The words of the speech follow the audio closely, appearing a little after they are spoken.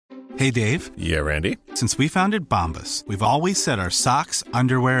Hey, Dave. Yeah, Randy. Since we founded Bombas, we've always said our socks,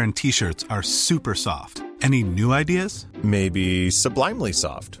 underwear, and T-shirts are super soft. Any new ideas? Maybe sublimely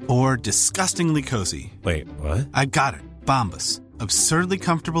soft. Or disgustingly cozy. Wait, what? I got it. Bombas. Absurdly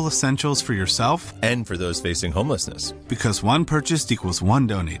comfortable essentials for yourself and for those facing homelessness. Because one purchased equals one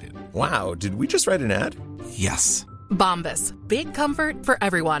donated. Wow, did we just write an ad? Yes. Bombas. Big comfort for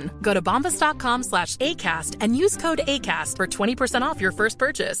everyone. Go to bombas.com/ACAST and use code ACAST for 20% off your first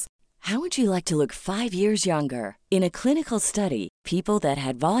purchase. How would you like to look 5 years younger? In a clinical study, people that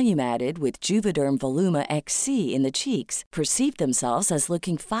had volume added with Juvederm Voluma XC in the cheeks perceived themselves as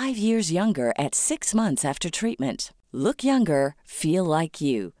looking 5 years younger at 6 months after treatment. Look younger, feel like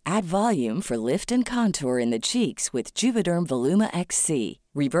you. Add volume for lift and contour in the cheeks with Juvederm Voluma XC.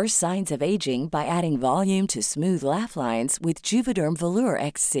 Reverse signs of aging by adding volume to smooth laugh lines with Juvederm Volure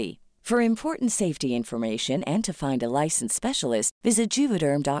XC. For important safety information and to find a licensed specialist, visit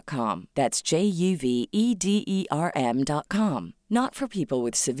Juvederm.com. That's JUVEDERM.com. Not for people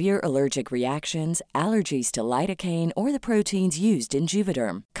with severe allergic reactions, allergies to lidocaine, or the proteins used in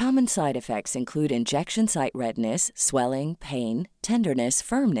Juvederm. Common side effects include injection site redness, swelling, pain, tenderness,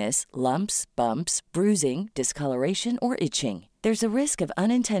 firmness, lumps, bumps, bruising, discoloration, or itching. There's a risk of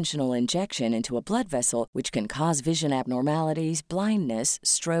unintentional injection into a blood vessel, which can cause vision abnormalities, blindness,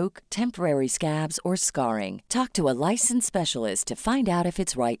 stroke, temporary scabs, or scarring. Talk to a licensed specialist to find out if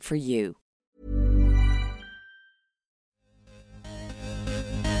it's right for you.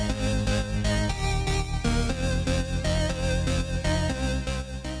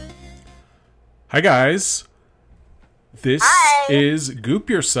 Hi, guys. This is Goop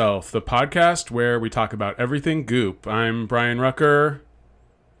Yourself, the podcast where we talk about everything Goop. I'm Brian Rucker.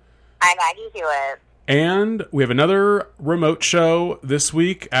 I'm Aggie Hewitt. And we have another remote show this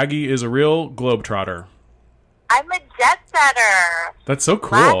week. Aggie is a real globetrotter. I'm a jet setter. That's so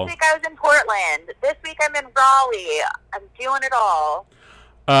cool. Last week I was in Portland. This week I'm in Raleigh. I'm doing it all.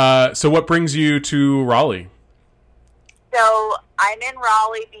 So what brings you to Raleigh? So I'm in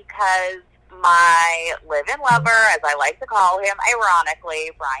Raleigh because my live-in lover, as I like to call him, ironically,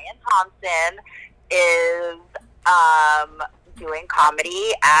 Brian Thompson, is doing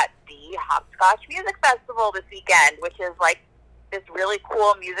comedy at the Hopscotch Music Festival this weekend, which is like this really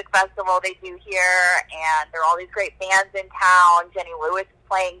cool music festival they do here, and there are all these great bands in town. Jenny Lewis is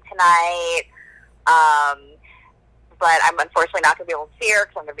playing tonight. But I'm unfortunately not going to be able to see her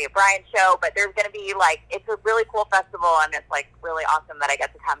because I'm going to be at Brian's show. But there's going to be, like, it's a really cool festival, and it's, like, really awesome that I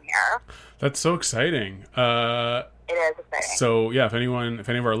get to come here. That's so exciting. It is exciting. So, yeah, if any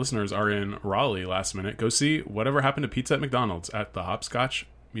of our listeners are in Raleigh last minute, go see Whatever Happened to Pizza at McDonald's at the Hopscotch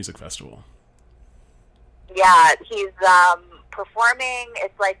Music Festival. Yeah, he's performing.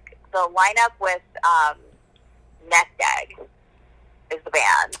 It's, like, the lineup with Nest Egg is the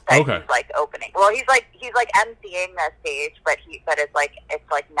band that he's like opening. Well, he's like emceeing the stage, but it's like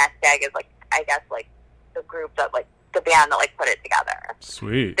Nest Egg is like, I guess, like the group that, like, the band that, like, put it together.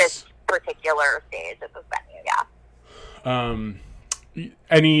 Sweet. This particular stage at this venue,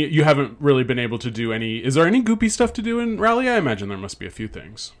 yeah. You haven't really been able to do any. Is there any goopy stuff to do in Raleigh? I imagine there must be a few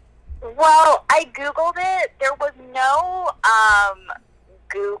things. Well, I Googled it. There was no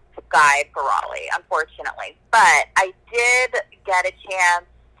Goop guide for Raleigh, unfortunately, but I did get a chance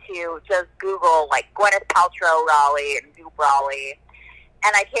to just Google, like, Gwyneth Paltrow Raleigh and Goop Raleigh,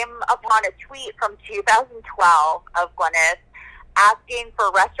 and I came upon a tweet from 2012 of Gwyneth asking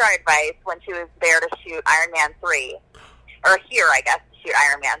for restaurant advice when she was there to shoot Iron Man 3, or here, I guess, to shoot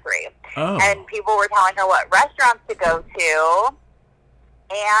Iron Man 3. Oh. And people were telling her what restaurants to go to,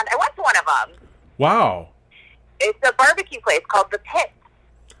 and I went to one of them. Wow. It's a barbecue place called The Pit.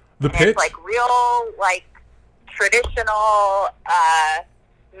 The Pit? It's, like, real, like, traditional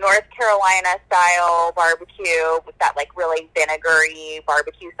North Carolina style barbecue with that, like, really vinegary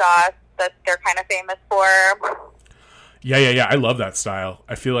barbecue sauce that they're kind of famous for. Yeah. I love that style.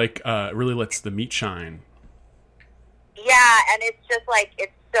 I feel like it really lets the meat shine. Yeah, and it's just, like,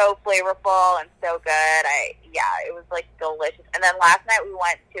 it's so flavorful and so good. It was, like, delicious. And then last night we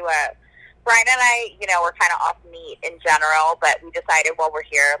went to Brian and I, you know, we're kind of off meat in general, but we decided while we're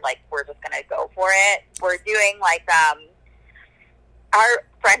here, like, we're just going to go for it. We're doing, like, our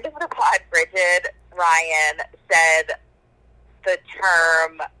friend of the pod, Bridget Ryan, said the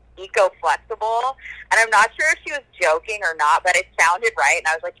term eco-flexible, and I'm not sure if she was joking or not, but it sounded right, and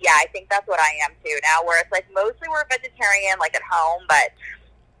I was like, yeah, I think that's what I am too now, where it's like mostly we're vegetarian, like, at home, but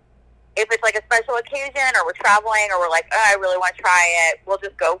if it's like a special occasion or we're traveling or we're like, oh, I really want to try it, we'll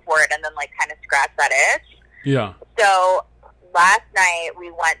just go for it and then, like, kind of scratch that itch. Yeah. So last night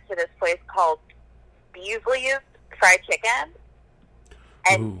we went to this place called Beasley's Fried Chicken.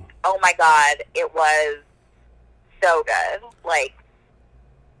 And, Ooh. oh my God, it was so good. Like,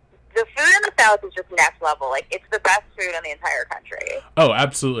 the food in the South is just next level. Like, it's the best food in the entire country. Oh,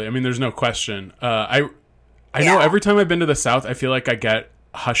 absolutely. I mean, there's no question. I know every time I've been to the South, I feel like I get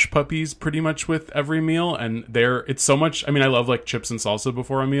hush puppies pretty much with every meal, and it's so much. I mean, I love like chips and salsa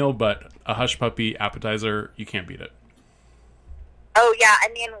before a meal, but a hush puppy appetizer, you can't beat it. Oh yeah, I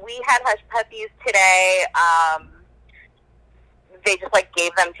mean, we had hush puppies today. They just like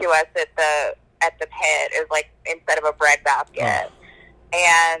gave them to us at the pit. It was like instead of a bread basket.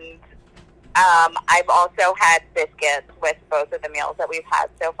 And I've also had biscuits with both of the meals that we've had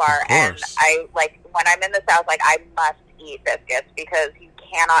so far. And I like when I'm in the South, like I must eat biscuits because you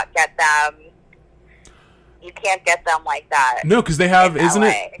cannot get them. You can't get them like that. No, because they have, isn't LA.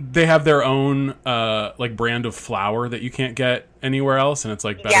 it? They have their own like brand of flour that you can't get anywhere else, and it's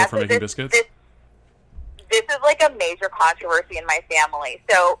like better for making biscuits. This is like a major controversy in my family.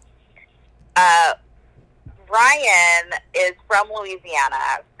 So, Ryan is from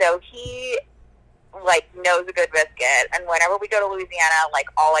Louisiana, so he like knows a good biscuit. And whenever we go to Louisiana, like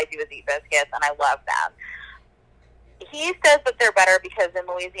all I do is eat biscuits, and I love them. He says that they're better because in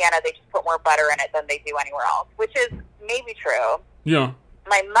Louisiana they just put more butter in it than they do anywhere else, which is maybe true. Yeah.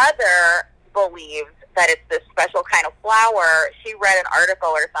 My mother believes that it's this special kind of flour. She read an article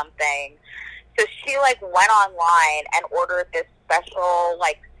or something. So she like went online and ordered this special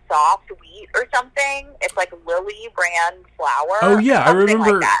like soft wheat or something. It's like Lily brand flour. Oh yeah, I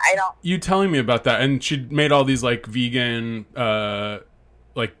remember like that. you telling me about that. And she made all these like vegan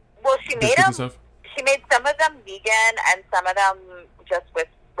like she made them. Stuff. She made some of them vegan and some of them just with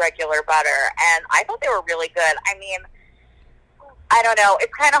regular butter, and I thought they were really good. I mean, I don't know.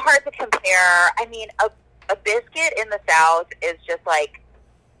 It's kind of hard to compare. I mean, a biscuit in the South is just like,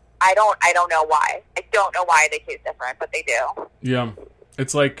 I don't know why. I don't know why they taste different, but they do. Yeah.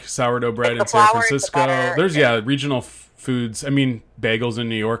 It's like sourdough bread in San flour, Francisco. the There's, regional foods. I mean, bagels in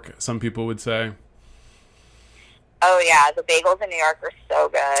New York, some people would say. Oh, yeah. The bagels in New York are so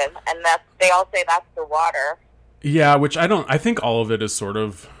good. And they all say that's the water. Yeah, which I think all of it is sort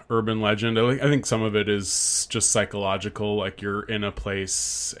of urban legend. I think some of it is just psychological, like you're in a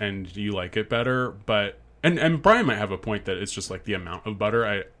place and you like it better. But, and Brian might have a point that it's just like the amount of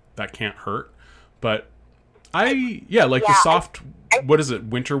butter, that can't hurt. But the soft, what is it,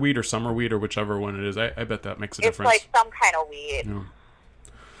 winter wheat or summer wheat or whichever one it is, I bet that makes a difference. It's like some kind of wheat. Yeah.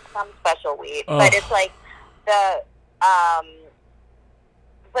 Some special wheat. Oh. But it's like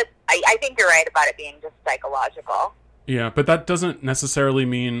but I think you're right about it being just psychological. Yeah, but that doesn't necessarily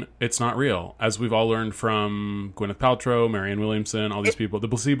mean it's not real. As we've all learned from Gwyneth Paltrow, Marianne Williamson, all these people, the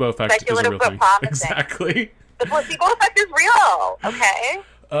placebo effect is a real thing. Promising. Exactly. The placebo effect is real, okay?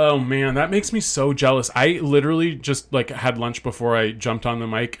 Oh man, that makes me so jealous. I literally just like had lunch before I jumped on the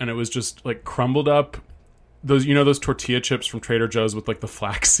mic, and it was just like crumbled up those tortilla chips from Trader Joe's with like the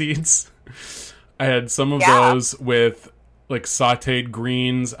flax seeds. I had some of those with like sauteed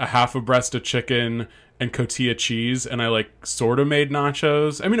greens, a half a breast of chicken, and cotija cheese, and I like sort of made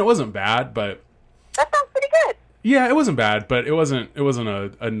nachos. I mean, it wasn't bad, but that sounds pretty good. Yeah, it wasn't bad, but it wasn't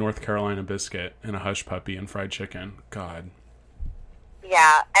a North Carolina biscuit and a hush puppy and fried chicken. God.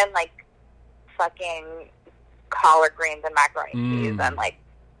 Yeah, and like fucking collard greens and macaroni and cheese and like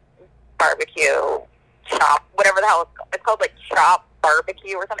barbecue chop, whatever the hell it's called, like chop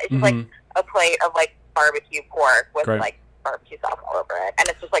barbecue or something. It's just like a plate of like barbecue pork with like barbecue sauce all over it, and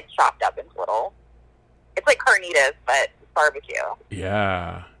it's just like chopped up into little. It's like carnitas, but barbecue.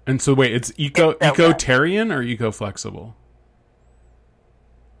 Yeah. And so wait, it's eco-tarian or eco-flexible?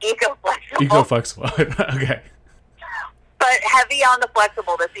 Eco-flexible. Eco-flexible. Okay. But heavy on the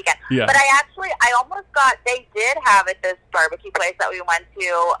flexible this weekend. Yeah. But I almost got, they did have at this barbecue place that we went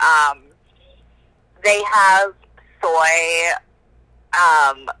to, they have soy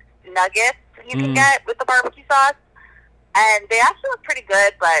nuggets you can get with the barbecue sauce. And they actually look pretty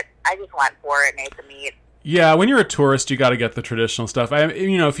good, but I just went for it and ate the meat. Yeah, when you're a tourist, you got to get the traditional stuff.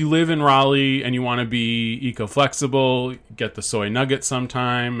 If you live in Raleigh and you want to be eco-flexible, get the soy nugget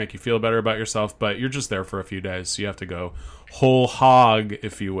sometime, make you feel better about yourself. But you're just there for a few days, so you have to go whole hog,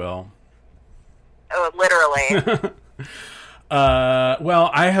 if you will. Oh, literally. Well,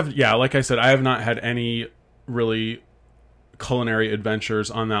 like I said, I have not had any really culinary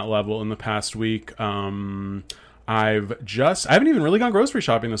adventures on that level in the past week. I haven't even really gone grocery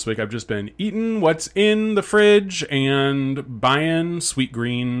shopping this week. I've just been eating what's in the fridge and buying Sweet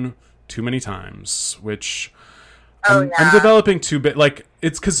Green too many times, which I'm developing too bit. Like,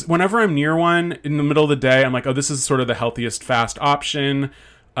 it's because whenever I'm near one in the middle of the day, I'm like, oh, this is sort of the healthiest fast option.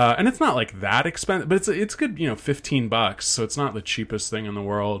 And it's not like that expensive, but it's good, $15, so it's not the cheapest thing in the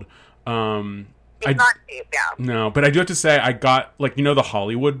world. It's not cheap, yeah. No, but I do have to say, I got, the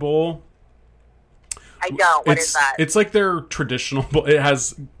Hollywood Bowl. I don't. What is that? It's like their traditional bowl. It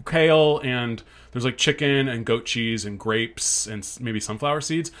has kale and there's like chicken and goat cheese and grapes and maybe sunflower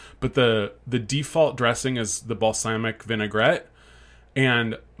seeds. But the default dressing is the balsamic vinaigrette.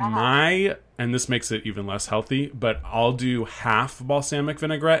 And and this makes it even less healthy, but I'll do half balsamic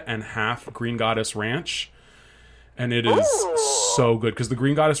vinaigrette and half Green Goddess Ranch. And it is so good because the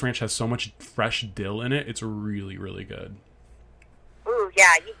Green Goddess Ranch has so much fresh dill in it. It's really, really good. Ooh,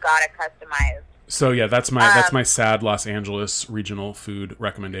 yeah, you gotta customize. So yeah, that's my sad Los Angeles regional food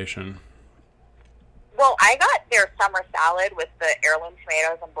recommendation. Well, I got their summer salad with the heirloom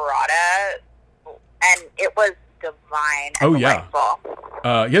tomatoes and burrata, and it was divine. And delightful.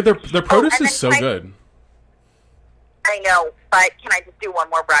 Yeah, their produce is so good. I know, but can I just do one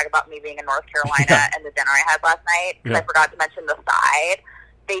more brag about me being in North Carolina and the dinner I had last night? Because I forgot to mention the side.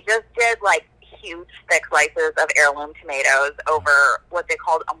 They just did huge thick slices of heirloom tomatoes over what they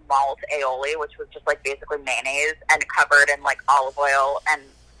called a malt aioli, which was just basically mayonnaise and covered in olive oil and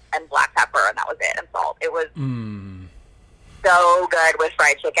black pepper, and that was it, and salt. It was so good with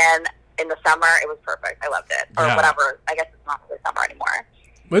fried chicken. In the summer, it was perfect. I loved it. Or whatever. I guess it's not really summer anymore.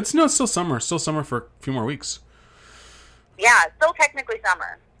 But it's still summer. Still summer for a few more weeks. Yeah, still technically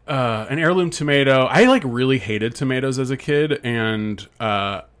summer. An heirloom tomato. I really hated tomatoes as a kid, and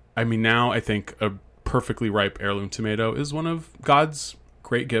now I think a perfectly ripe heirloom tomato is one of God's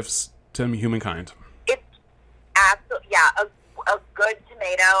great gifts to humankind. It's absolutely, a good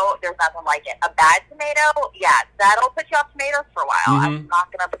tomato, there's nothing like it. A bad tomato, that'll put you off tomatoes for a while. I'm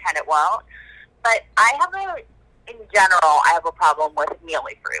not going to pretend it won't. But in general, I have a problem with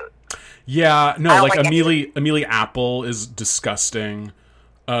mealy fruit. Yeah, no, a mealy apple is disgusting.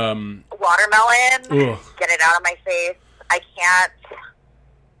 Watermelon, ugh. Get it out of my face. I can't.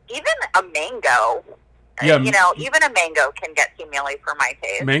 Even a mango. Yeah, even a mango can get too mealy for my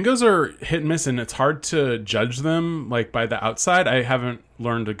taste. Mangoes are hit and miss, and it's hard to judge them by the outside. I haven't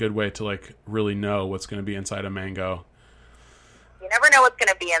learned a good way to really know what's going to be inside a mango. You never know what's going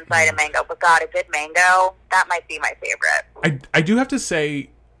to be inside a mango, but God, a good mango, that might be my favorite. I do have to say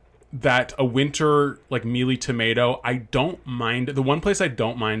that a winter mealy tomato, I don't mind. The one place I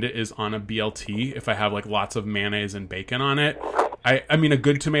don't mind it is on a BLT if I have lots of mayonnaise and bacon on it. I mean, a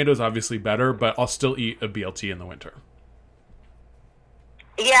good tomato is obviously better, but I'll still eat a BLT in the winter.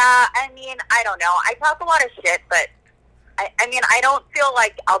 Yeah, I don't know. I talk a lot of shit, but I don't feel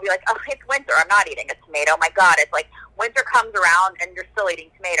like I'll be oh, it's winter, I'm not eating a tomato. My God, it's winter comes around and you're still eating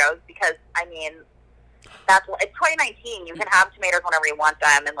tomatoes because, it's 2019. You can have tomatoes whenever you want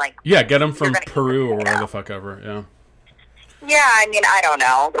them. And get them from Peru or wherever the fuck ever, yeah. Yeah, I don't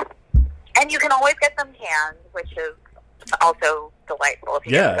know. And you can always get them canned, which is also delightful if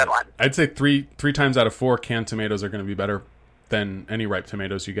you get a good one. I'd say three times out of 4 canned tomatoes are going to be better than any ripe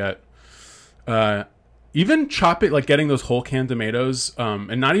tomatoes you get. Even getting those whole canned tomatoes,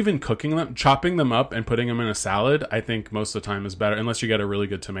 and not even cooking them, chopping them up and putting them in a salad, I think most of the time is better. Unless you get a really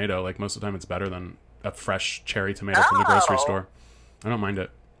good tomato, most of the time it's better than a fresh cherry tomato from the grocery store. I don't mind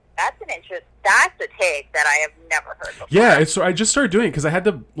it. That's a take that I have never heard before. Yeah, I just started doing it because I had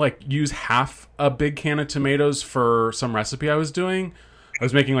to use half a big can of tomatoes for some recipe I was doing. I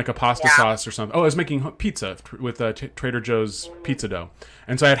was making a pasta sauce or something. Oh, I was making pizza with Trader Joe's pizza dough.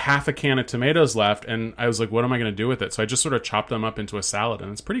 And so I had half a can of tomatoes left, and I was what am I going to do with it? So I just sort of chopped them up into a salad,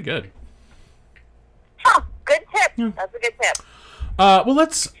 and it's pretty good. Oh, good tip. Yeah. That's a good tip. Well,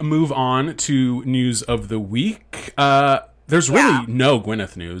 let's move on to news of the week. There's really no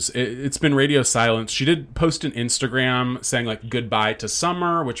Gwyneth news. It's been radio silence. She did post an Instagram saying goodbye to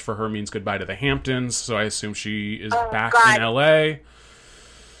summer, which for her means goodbye to the Hamptons. So I assume she is back in LA.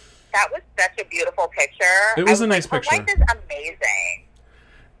 That was such a beautiful picture. It was a nice picture. Her life is amazing.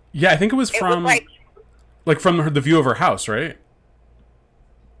 Yeah, I think it was from from the view of her house, right?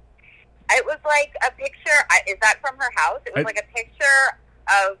 It was a picture. Is that from her house? It was a picture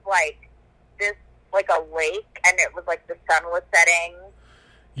of this a lake, and it was the sun was setting.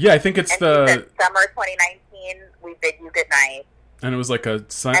 Yeah, I think it's and she said, summer 2019. We bid you good night. And it was a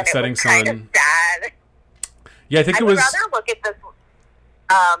sun, and setting it was sun. Kind of sad. Yeah, I think it was. I would rather look at this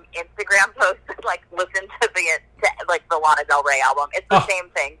Instagram post listen to the Lana Del Rey album. It's the same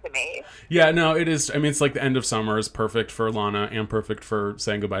thing to me. Yeah, no, it is. It's the end of summer is perfect for Lana and perfect for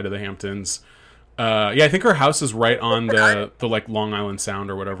saying goodbye to the Hamptons. I think her house is right on the Long Island Sound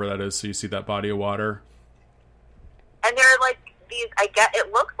or whatever that is. So you see that body of water. And they're these.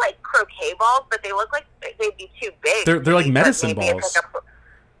 It looks like croquet balls, but they look like they'd be too big. They're like medicine balls.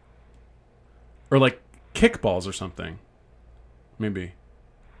 or like kickballs or something. Maybe.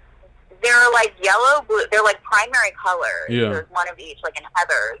 They're like yellow, blue. They're like primary colors. Yeah. There's one of each, like in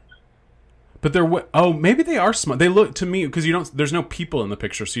heathers. But maybe they are small. They look to me because there's no people in the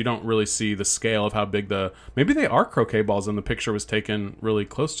picture, so you don't really see the scale of how big maybe they are croquet balls, and the picture was taken really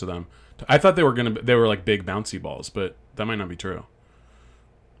close to them. I thought they were like big bouncy balls, but that might not be true.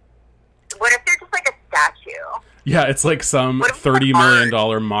 What if they're just like a statue? Yeah, it's like some What if it's $30 art?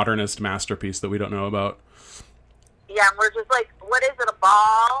 million modernist masterpiece that we don't know about. Yeah, and we're just like, what is it, a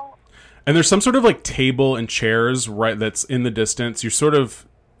ball? And there's some sort of like table and chairs right that's in the distance. You sort of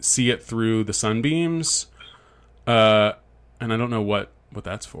see it through the sunbeams, and I don't know what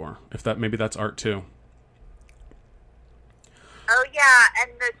that's for. Maybe that's art too. Oh yeah,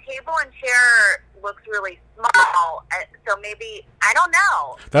 and the table and chair looks really small, so maybe I don't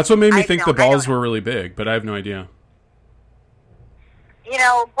know. That's what made me think the balls were really big, but I have no idea. You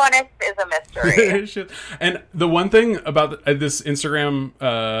know, Gwyneth is a mystery. And the one thing about this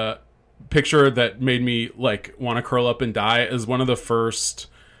Instagram picture that made me like want to curl up and die is one of the first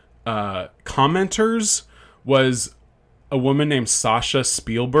commenters was a woman named Sasha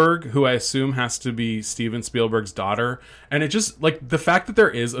Spielberg, who I assume has to be Steven Spielberg's daughter. And it just, like, the fact that there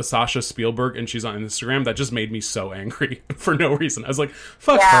is a Sasha Spielberg and she's on Instagram, that just made me so angry for no reason. I was like,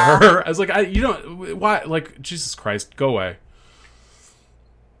 fuck her. I was like, why? Like, Jesus Christ, go away.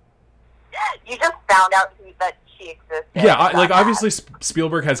 You just found out that she existed. Yeah, obviously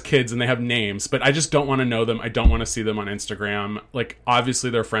Spielberg has kids and they have names, but I just don't want to know them. I don't want to see them on Instagram. Like, obviously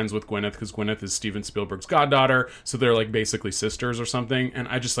they're friends with Gwyneth because Gwyneth is Steven Spielberg's goddaughter, so they're like basically sisters or something, and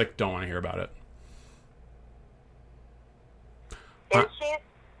I just like don't want to hear about it. Is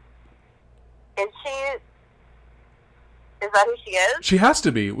that who she is? She has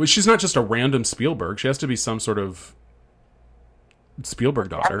to be. Well, she's not just a random Spielberg. She has to be some sort of Spielberg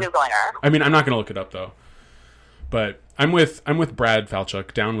daughter. I'm Googling her. I mean, I'm not going to look it up though. But I'm with Brad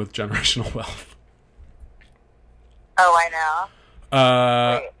Falchuk, down with generational wealth. Oh, I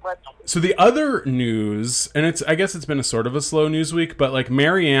know. So the other news, and I guess it's been a sort of a slow news week, but like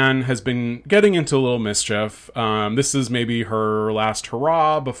Marianne has been getting into a little mischief. This is maybe her last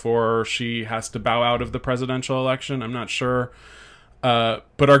hurrah before she has to bow out of the presidential election. I'm not sure.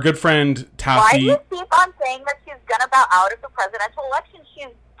 But our good friend Taffy... Why do you keep on saying that she's going to bow out of the presidential election? She's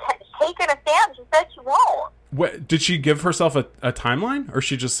taken a stand. She said she won't. What, did she give herself a timeline, or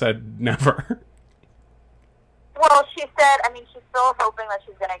she just said never? Well, she said, I mean, she's still hoping that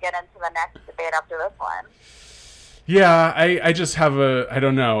she's going to get into the next debate after this one. Yeah, I just have I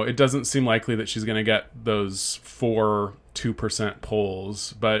don't know. It doesn't seem likely that she's going to get those 2%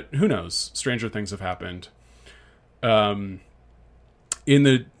 polls, but who knows? Stranger things have happened. In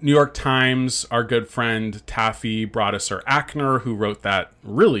the New York Times, our good friend Taffy Brodesser Ackner, who wrote that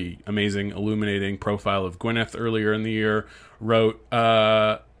really amazing, illuminating profile of Gwyneth earlier in the year, wrote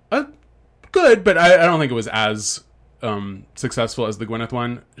a good, but I don't think it was as successful as the Gwyneth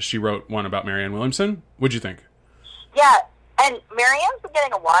one. She wrote one about Marianne Williamson. What'd you think? Yeah, and Marianne's been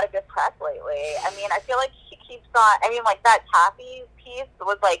getting a lot of good press lately. I mean, I feel like she keeps on... I mean, like, that Taffy piece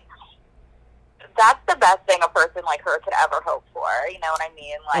was like... That's the best thing a person like her could ever hope for. You know what I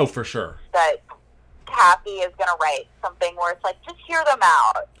mean? Like, oh, for sure. That Taffy is going to write something where it's like, just hear them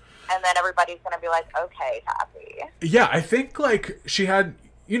out. And then everybody's going to be like, okay, Taffy. Yeah, I think, like, she had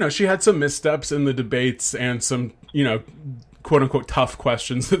some missteps in the debates and some, quote-unquote tough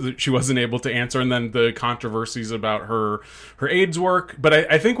questions that she wasn't able to answer, and then the controversies about her AIDS work. But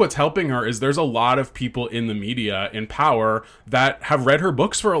I think what's helping her is there's a lot of people in the media in power that have read her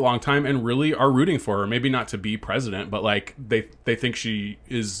books for a long time and really are rooting for her. Maybe not to be president, but like they think she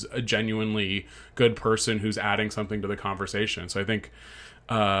is a genuinely good person who's adding something to the conversation. So I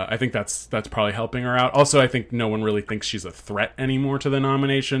think that's probably helping her out. Also, I think no one really thinks she's a threat anymore to the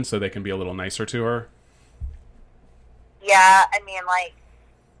nomination, so they can be a little nicer to her. Yeah, I mean, like,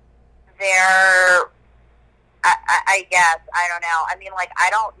 I guess, I don't know. I mean, like, I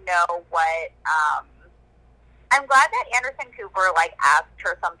don't know what, I'm glad that Anderson Cooper, like, asked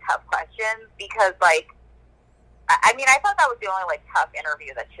her some tough questions because, like, I mean, I thought that was the only, like, tough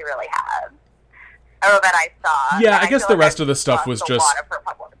interview that she really had. Or that I saw. Yeah, and I guess the rest of the stuff was just... a lot of her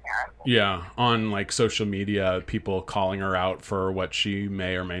public appearance. Yeah, on, like, social media, people calling her out for what she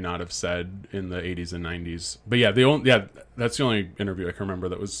may or may not have said in the 80s and 90s. But yeah, that's the only interview I can remember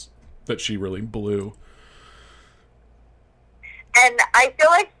that she really blew. And I feel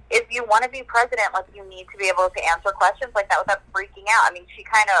like if you want to be president, like, you need to be able to answer questions like that without freaking out. I mean, she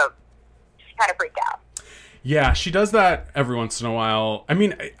kind of freaked out. Yeah, she does that every once in a while. I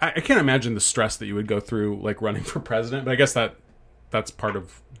mean, I can't imagine the stress that you would go through, like, running for president, but I guess that's part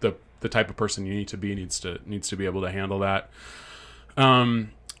of the the type of person you need to be needs to be able to handle that.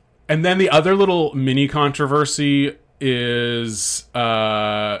 And then the other little mini controversy is,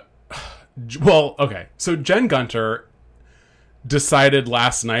 well, okay. So Jen Gunter decided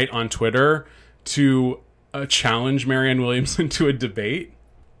last night on Twitter to challenge Marianne Williamson to a debate.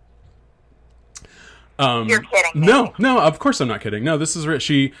 You're kidding me. No, of course I'm not kidding. No, this is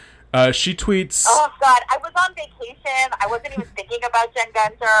she tweets. Oh God, I was on vacation. I wasn't even thinking about Jen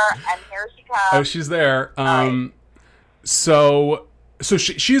Gunter, and here she comes. Oh, she's there. So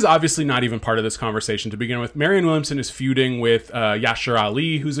she's obviously not even part of this conversation to begin with. Marianne Williamson is feuding with Yashar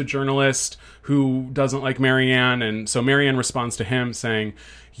Ali, who's a journalist who doesn't like Marianne, and so Marianne responds to him saying,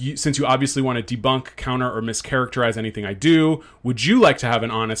 since you obviously want to debunk, counter, or mischaracterize anything I do, would you like to have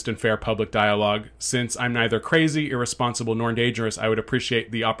an honest and fair public dialogue? Since I'm neither crazy, irresponsible, nor dangerous, I would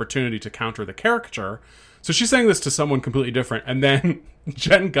appreciate the opportunity to counter the caricature. So she's saying this to someone completely different, and then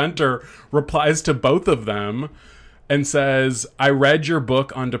Jen Gunter replies to both of them and says, I read your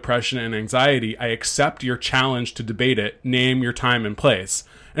book on depression and anxiety. I accept your challenge to debate it. Name your time and place.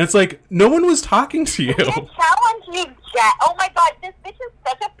 And it's like, no one was talking to you. I didn't challenge you, Jen. Oh my God, this bitch is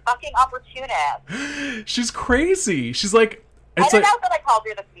such a fucking opportunist. She's crazy. She's like, I don't know that I called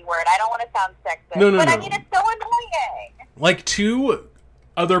her the C word. I don't want to sound sexist. No. I mean, it's so annoying. Like, two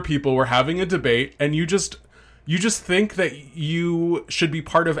other people were having a debate, and you just think that you should be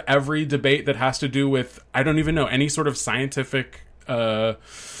part of every debate that has to do with, I don't even know, any sort of scientific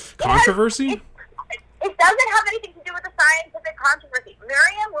controversy? It doesn't have anything to do with the scientific controversy.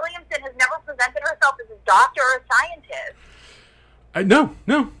 Marianne Williamson has never presented herself as a doctor or a scientist.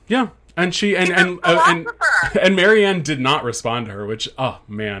 No, yeah. And she and Marianne did not respond to her, which, oh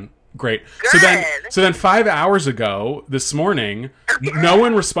man, great. Good. So then 5 hours ago this morning, no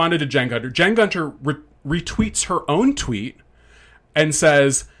one responded to Jen Gunter. Jen Gunter retweets her own tweet and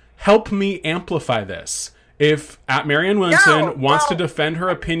says, help me amplify this. If at Marianne Williamson wants to defend her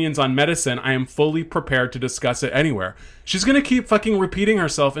opinions on medicine, I am fully prepared to discuss it anywhere. She's going to keep fucking repeating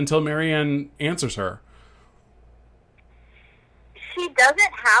herself until Marianne answers her. She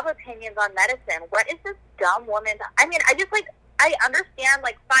doesn't have opinions on medicine. What is this dumb woman? I mean, I understand,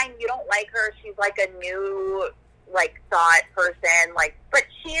 like, fine, you don't like her. She's like a new, like, thought person, like, but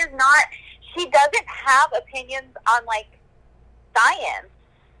she doesn't have opinions on, like, science.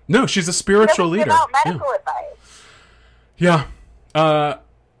 No, she's a spiritual leader. Give out medical advice. Yeah. I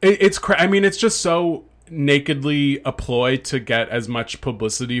mean, it's just so nakedly a ploy to get as much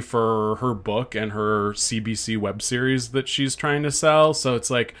publicity for her book and her CBC web series that she's trying to sell. So it's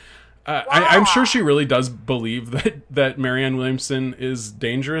like, I'm sure she really does believe that Marianne Williamson is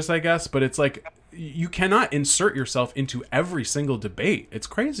dangerous, I guess. But it's like, you cannot insert yourself into every single debate. It's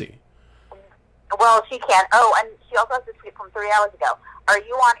crazy. Well, she can. Oh, and she also has a tweet from 3 hours ago. Are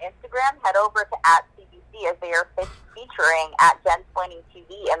you on Instagram? Head over to @CBC as they are featuring @Jensplaining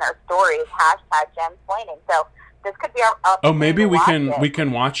TV in their stories, #Jensplaining. So this could be our. Oh, maybe we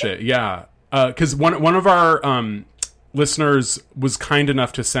can watch it. Yeah, because one of our listeners was kind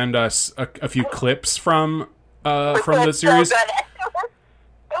enough to send us a few clips from the series. So good.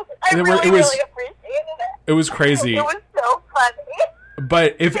 I really appreciated it. It was crazy. It was so funny.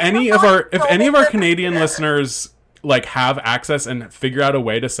 But if any of our Canadian listeners like have access and figure out a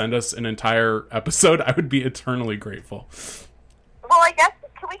way to send us an entire episode, I would be eternally grateful. Well, I guess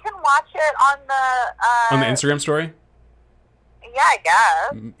we can watch it on the Instagram story. Yeah, I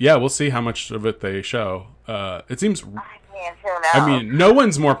guess. Yeah, we'll see how much of it they show. It seems. I mean, who knows? I mean, no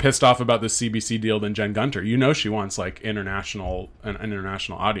one's more pissed off about the CBC deal than Jen Gunter. You know, she wants like an international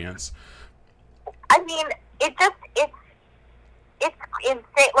audience. I mean, it's insane.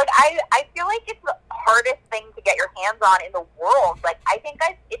 Like, I feel like it's the hardest thing to get your hands on in the world. Like, I think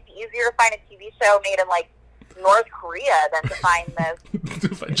it's easier to find a TV show made in, like, North Korea than to find this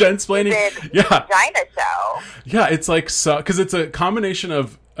Jensplaining vagina show. Yeah, it's like, so, because it's a combination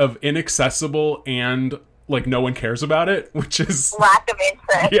of inaccessible and, like, no one cares about it, which is... lack of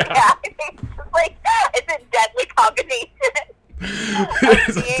interest. Yeah. It's a deadly combination.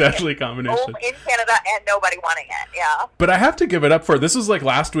 It's a deadly combination. In Canada and nobody wanting it, yeah. But I have to give it up for, this was like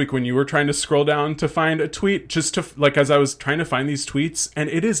last week when you were trying to scroll down to find a tweet, just to, like, as I was trying to find these tweets, and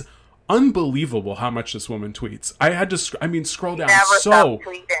it is unbelievable how much this woman tweets. I had to, scroll down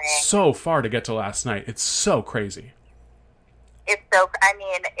so far to get to last night. It's so crazy. It's so, I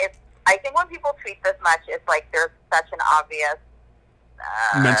think when people tweet this much, it's like there's such an obvious...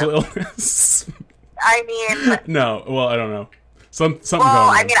 mental illness? I mean... No, well, I don't know. Something going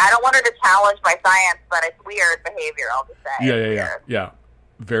on. I mean, I don't want her to challenge my science, but it's weird behavior, I'll just say. Yeah.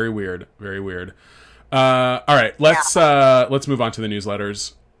 Very weird. Very weird. All right, let's move on to the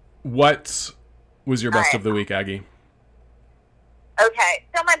newsletters. what was your best of the week, Aggie? Okay,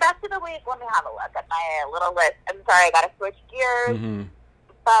 so my best of the week, let me have a look at my little list. I'm sorry, I got to switch gears. Mm-hmm.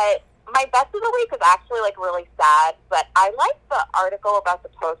 But my best of the week is actually, like, really sad. But I like the article about the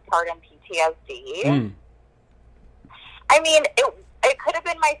postpartum PTSD. Mm. I mean, it could have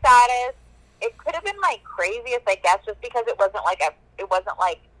been my saddest. It could have been my craziest, I guess, just because it wasn't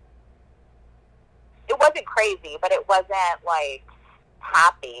crazy, but it wasn't, like,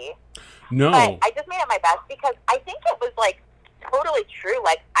 happy. No. But I just made it my best because I think it was, like, totally true.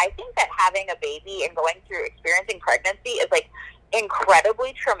 Like, I think that having a baby and experiencing pregnancy is, like,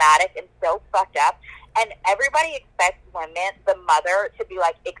 incredibly traumatic and so fucked up. And everybody expects women, the mother, to be,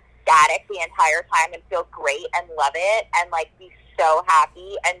 like, ecstatic the entire time and feel great and love it and, like, be so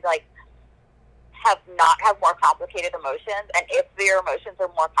happy and, like, have more complicated emotions. And if their emotions are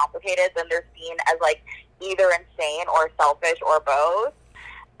more complicated, then they're seen as, like, either insane or selfish or both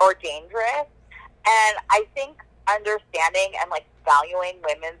or dangerous. And I think understanding and, like, valuing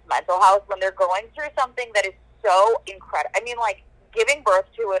women's mental health when they're going through something that is so incredible. I mean, like, giving birth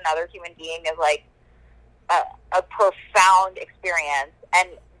to another human being is, like, a profound experience. And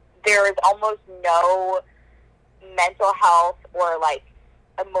there is almost no mental health or, like,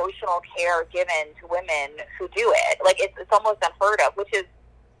 emotional care given to women who do it. Like, it's almost unheard of, which is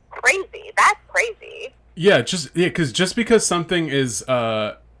crazy. That's crazy. Yeah, because just because something is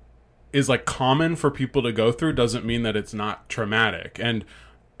like common for people to go through doesn't mean that it's not traumatic. And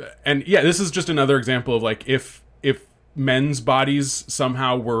yeah, this is just another example of, like, if men's bodies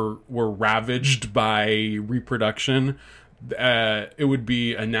somehow were ravaged by reproduction, it would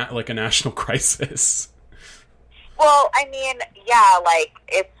be a national crisis. Well, I mean, yeah, like,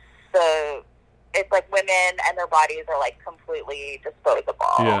 it's like women and their bodies are, like, completely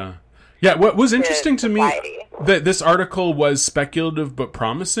disposable. Yeah. What was interesting to me, that this article was speculative but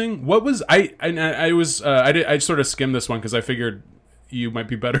promising. What was I sort of skimmed this one because I figured you might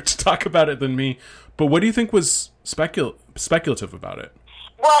be better to talk about it than me. But what do you think was speculative about it?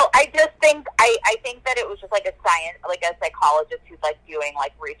 Well, I just think I think that it was just, like, a psychologist who's, like, doing,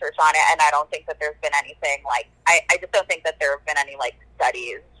 like, research on it, and I don't think that there's been anything, like, I just don't think that there have been any, like,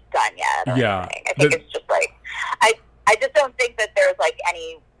 studies done yet or anything. I think it's just, like, I just don't think that there's, like,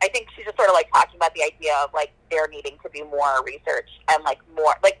 any. I think she's just sort of, like, talking about the idea of, like, there needing to be more research and, like,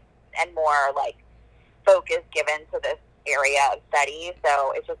 more focus given to this area of study.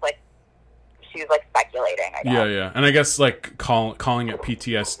 So it's just, like, she's, like, speculating, I guess. Yeah. And I guess, like, calling it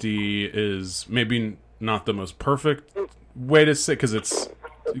PTSD is maybe not the most perfect way to say, because it's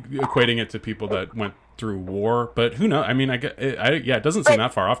equating it to people that went through war. But who knows? I mean, it doesn't seem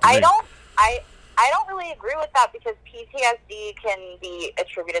that far off to me. I don't really agree with that because PTSD can be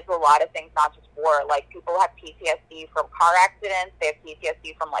attributed to a lot of things, not just war. Like, people have PTSD from car accidents. They have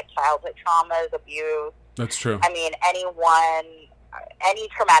PTSD from, like, childhood traumas, abuse. That's true. I mean, any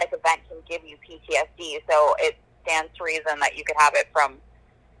traumatic event can give you PTSD, so it stands to reason that you could have it from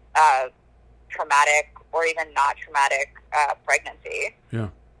traumatic or even not traumatic pregnancy. Yeah.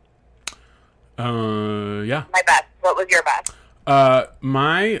 My best. What was your best?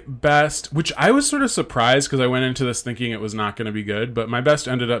 My best, which I was sort of surprised because I went into this thinking it was not going to be good, but my best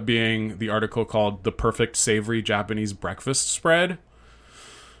ended up being the article called "The Perfect Savory Japanese Breakfast Spread."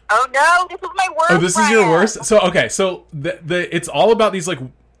 Oh no, this was my worst. Oh, this is your worst? So, okay, so it's all about these, like,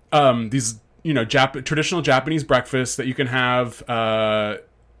 these, you know, traditional Japanese breakfasts that you can have,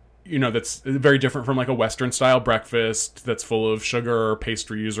 you know, that's very different from, like, a Western style breakfast that's full of sugar or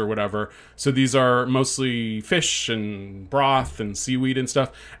pastries or whatever. So these are mostly fish and broth and seaweed and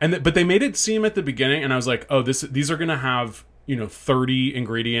stuff. But they made it seem at the beginning, and I was like, oh, these are going to have, you know, 30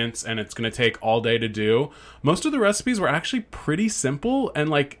 ingredients and it's going to take all day to do. Most of the recipes were actually pretty simple and,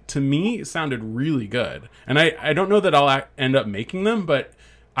 like, to me, it sounded really good. And I don't know that I'll end up making them, but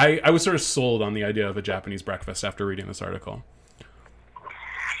I was sort of sold on the idea of a Japanese breakfast after reading this article.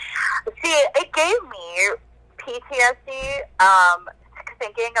 See, it gave me PTSD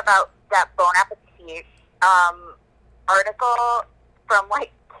thinking about that Bon Appetit article from,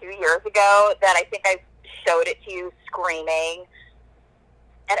 like, 2 years ago that I think I showed it to you screaming,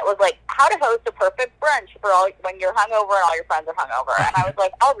 and it was like, how to host a perfect brunch for when you're hungover and all your friends are hungover. And I was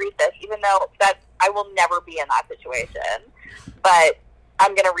like, I'll read this, even though that I will never be in that situation, but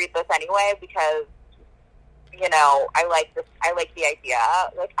I'm gonna read this anyway because, you know, I like the idea.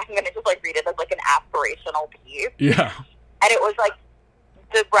 Like, I'm gonna just, like, read it as, like, an aspirational piece. Yeah. And it was like,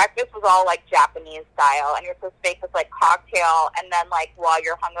 the breakfast was all, like, Japanese style, and you're supposed to make this, like, cocktail, and then, like, while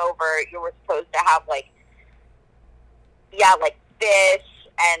you're hungover, you were supposed to have, like, fish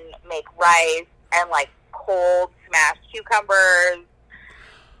and make rice and, like, cold smashed cucumbers.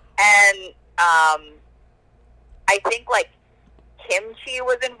 And I think like kimchi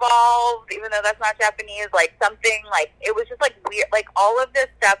was involved, even though that's not Japanese. Like something like it was just like weird, like all of this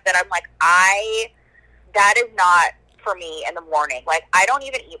stuff that I'm like that is not for me in the morning. Like I don't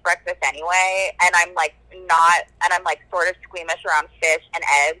even eat breakfast anyway, and I'm like sort of squeamish around fish and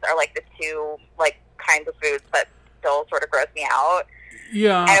eggs are like the two like kinds of foods that still sort of gross me out.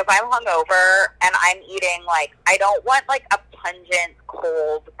 Yeah. And if I'm hungover and I'm eating, like, I don't want, like, a pungent,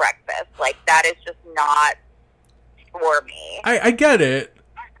 cold breakfast. Like, that is just not for me. I get it.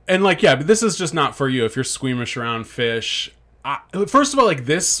 And, like, yeah, but this is just not for you if you're squeamish around fish. First of all, like,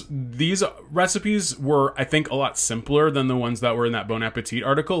 these recipes were, I think, a lot simpler than the ones that were in that Bon Appetit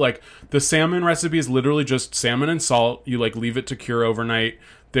article. Like, the salmon recipe is literally just salmon and salt. You, like, leave it to cure overnight.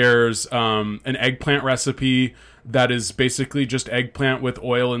 There's an eggplant recipe that is basically just eggplant with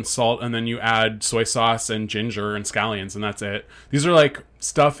oil and salt, and then you add soy sauce and ginger and scallions, and that's it. These are like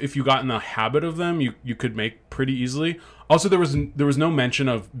stuff, if you got in the habit of them, you could make pretty easily. Also, there was no mention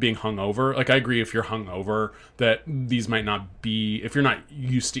of being hungover. Like, I agree, if you're hungover, that these might not be, if you're not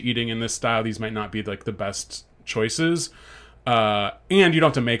used to eating in this style, these might not be like the best choices. And you don't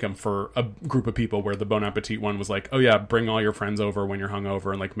have to make them for a group of people, where the Bon Appetit one was like, oh yeah, bring all your friends over when you're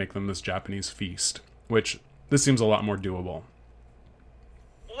hungover and like make them this Japanese feast, which this seems a lot more doable.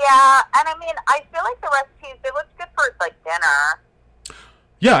 Yeah, and I mean, I feel like the recipes, they look good for like dinner.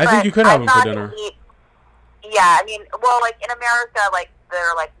 Yeah, I think you could have them for dinner. Yeah, I mean, well, like in America, like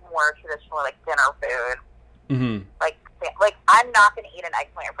they're like more traditional like dinner food. Mm-hmm. Like I'm not going to eat an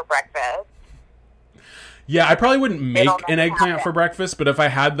eggplant for breakfast. Yeah, I probably wouldn't make an eggplant for breakfast, but if I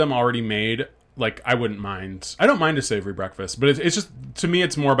had them already made, like, I wouldn't mind. I don't mind a savory breakfast, but it's just, to me,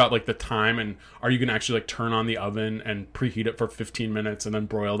 it's more about, like, the time, and are you going to actually, like, turn on the oven and preheat it for 15 minutes and then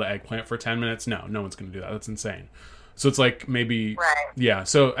broil the eggplant for 10 minutes? No one's going to do that. That's insane. So it's like, maybe, right. Yeah,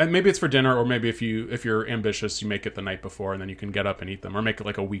 so and maybe it's for dinner, or maybe if you're ambitious, you make it the night before, and then you can get up and eat them, or make it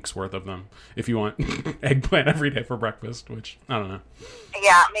like a week's worth of them if you want eggplant every day for breakfast, which, I don't know.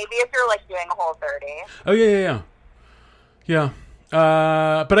 Yeah, maybe if you're, like, doing a Whole30. Oh, yeah.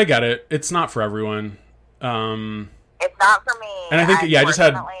 But I get it. It's not for everyone. It's not for me. And I think, I just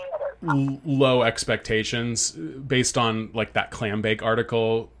had low expectations based on, like, that clam bake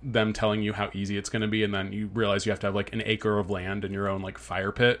article, them telling you how easy it's going to be, and then you realize you have to have, like, an acre of land and your own, like,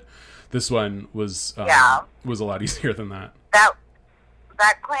 fire pit. This one was a lot easier than that.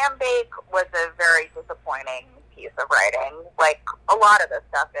 That clam bake was a very disappointing piece of writing, like a lot of this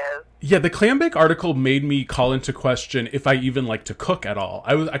stuff is. Yeah, the clam bake article made me call into question if I even like to cook at all.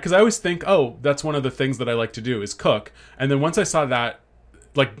 Because I always think, oh, that's one of the things that I like to do is cook. And then once I saw that,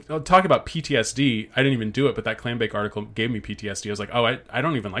 like, talk about PTSD, I didn't even do it, but that clam bake article gave me PTSD. I was like, oh, I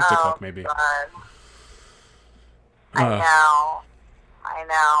don't even like to cook, maybe. God. I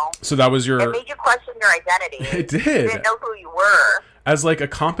know. So that was It made you question your identity. It did. You didn't know who you were. As, like, a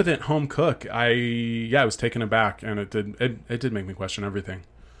competent home cook, I was taken aback, and it did make me question everything.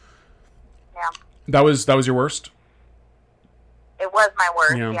 Yeah. That was your worst? It was my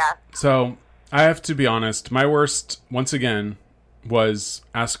worst, yeah. So, I have to be honest, my worst, once again, was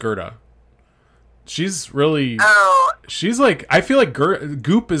Ask Gerda. She's really... Oh. She's like... I feel like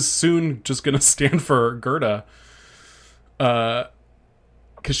Goop is soon just going to stand for Gerda.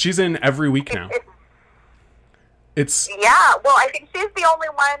 Because she's in every week now. Yeah, well, I think she's the only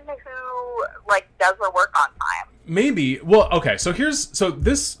one who, like, does her work on time. Maybe. Well, okay, so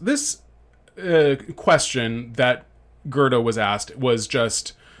this question that Gerda was asked was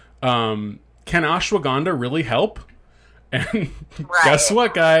just, can ashwagandha really help? And guess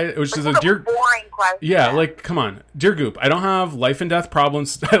what, guy? Which is a boring question. Yeah, like, come on. Dear Goop, I don't have life and death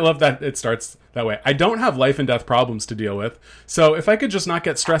problems. I love that it starts that way. I don't have life and death problems to deal with. So if I could just not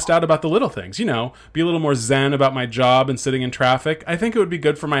get stressed out about the little things, be a little more zen about my job and sitting in traffic, I think it would be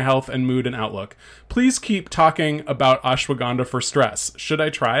good for my health and mood and outlook. Please keep talking about ashwagandha for stress. Should I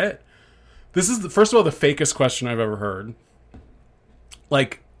try it? This is, first of all, the fakest question I've ever heard.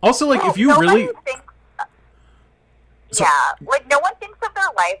 Like, also, like, if you really... like, no one thinks of their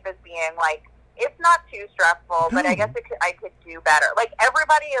life as being, like, it's not too stressful, but I guess I could do better. Like,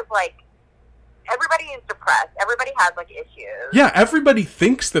 everybody is depressed. Everybody has, like, issues. Yeah, everybody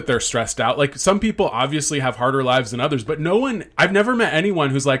thinks that they're stressed out. Like, some people obviously have harder lives than others, but I've never met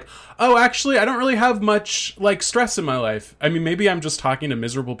anyone who's like, oh, actually, I don't really have much, like, stress in my life. I mean, maybe I'm just talking to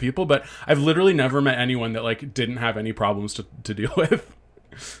miserable people, but I've literally never met anyone that, like, didn't have any problems to deal with.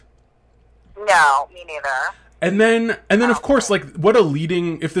 No, me neither. And then of course, like, what a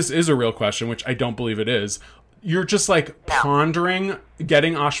leading, if this is a real question, which I don't believe it is, you're just, like, pondering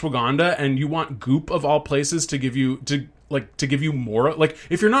getting ashwagandha, and you want Goop, of all places, to give you, to like to give you more, like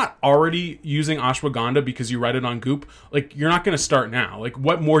if you're not already using ashwagandha because you read it on Goop, like you're not going to start now. Like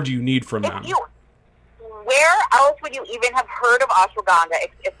what more do you need from them? Where else would you even have heard of ashwagandha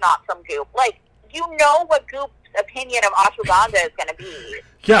if not from Goop? Like, you know what Goop's opinion of ashwagandha is going to be.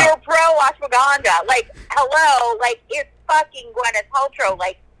 Yeah. They're pro ashwagandha. Like, hello, like it's fucking Gwyneth Paltrow.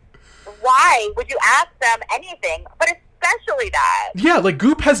 Like, why would you ask them anything? But especially that. Yeah, like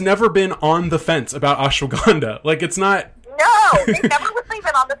Goop has never been on the fence about ashwagandha. Like it's not. No, they've never really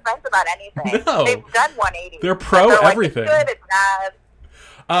been on the fence about anything. No. They've done 180. They're pro everything. Like, it's good, it's bad.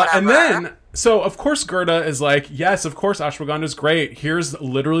 And then, so of course Gerda is like, yes, of course ashwagandha is great. Here's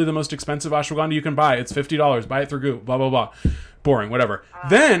literally the most expensive ashwagandha you can buy. It's $50. Buy it through Goop. Blah blah blah. Boring. Whatever.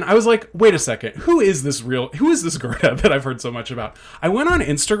 Then I was like, wait a second. Who is this Gerda that I've heard so much about? I went on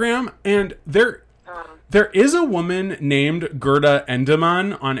Instagram and there is a woman named Gerda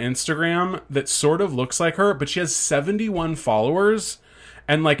Endemann on Instagram that sort of looks like her, but she has 71 followers,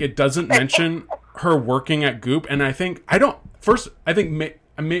 and like it doesn't mention her working at Goop. And I think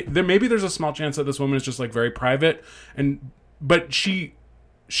maybe there's a small chance that this woman is just like very private, but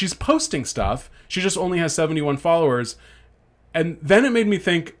she's posting stuff. She just only has 71 followers, and then it made me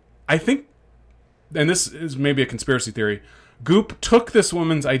think. I think, and this is maybe a conspiracy theory, Goop took this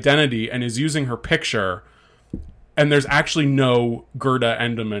woman's identity and is using her picture, and there's actually no Gerda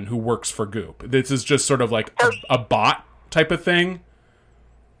Endemann who works for Goop. This is just sort of like a bot type of thing,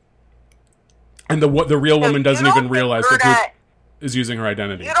 and the real woman doesn't even realize that Goop is using her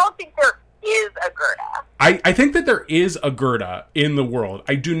identity. You don't think there is a Gerda? I think that there is a Gerda in the world.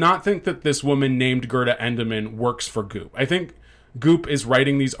 I do not think that this woman named Gerda Endemann works for Goop. I think Goop is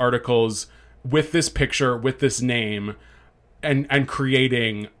writing these articles with this picture, with this name, and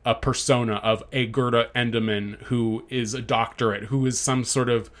creating a persona of a Gerda Endemann who is a doctorate, who is some sort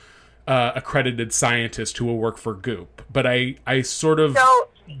of accredited scientist who will work for Goop. But I sort of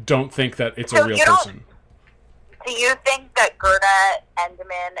don't think that it's a real person. Do you think that Gerda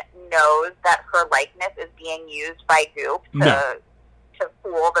Endemann knows that her likeness is being used by Goop to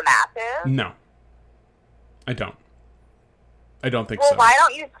fool the masses? No. I don't. I don't think so. so. Well, why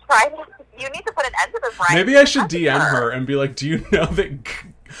don't you try to... You need to put an end to this, Ryan. Maybe I should DM her and be like, do you know that...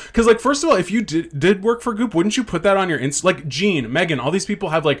 Because, like, first of all, if you did work for Goop, wouldn't you put that on your Like, Jean, Megan, all these people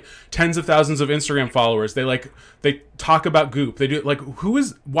have, like, tens of thousands of Instagram followers. They talk about Goop. They do, like, who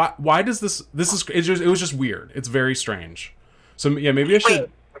is... Why does this... It was just weird. It's very strange. So, yeah, maybe I should... Wait,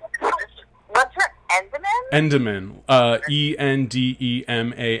 what's her Endemann? Endemann.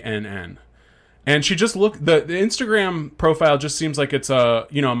 Endemann. And she just looked... The Instagram profile just seems like it's a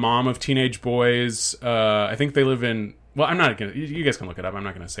mom of teenage boys. I think they live in... Well, I'm not going to... You guys can look it up. I'm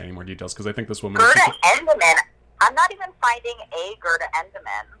not going to say any more details because I think this woman... Gerda Endemann. I'm not even finding a Gerda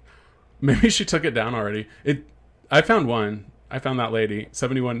Endemann. Maybe she took it down already. I found one. I found that lady.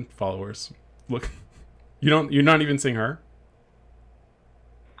 71 followers. Look. You're not even seeing her?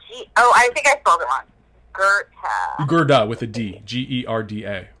 I think I spelled it wrong. Gerda with a D.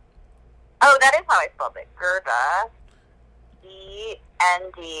 Gerda. Oh, that is how I spelled it. Gerda.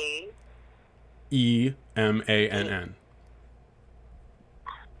 E-N-D... E-M-A-N-N.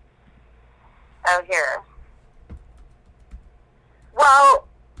 Oh, here. Well,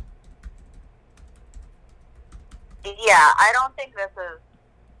 yeah, I don't think this is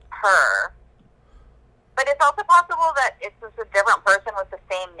her. But it's also possible that it's just a different person with the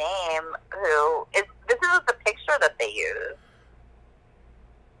same name who is... This is the picture that they use.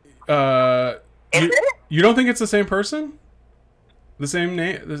 Is it? You don't think it's the same person? The same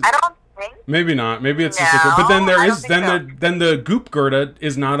name? I don't think. Maybe not.Maybe it's just but then then the Goop Gerda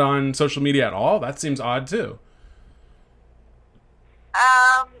is not on social media at all. That seems odd too.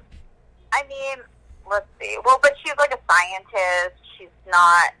 I mean, let's see. Well, but she's like a scientist. She's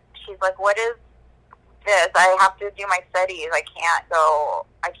like, what is this? I have to do my studies. I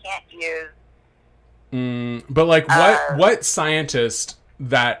can't use. But like, what scientist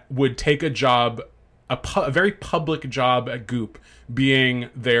that would take a job, a very public job at Goop, being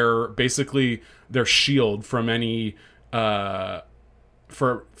basically their shield from any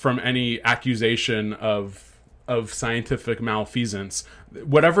from any accusation of scientific malfeasance,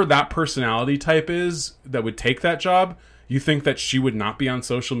 whatever that personality type is that would take that job, you think that she would not be on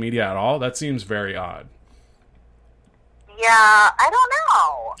social media at all? That seems very odd. Yeah, I don't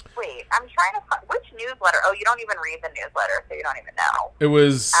know. Wait, I'm trying to find which newsletter. Oh, you don't even read the newsletter, so you don't even know. It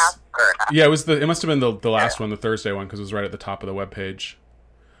was... Ask Gerda. Yeah, it must have been the last one, the Thursday one, because it was right at the top of the webpage.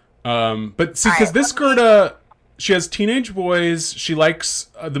 But see, because this Gerda, she has teenage boys. She likes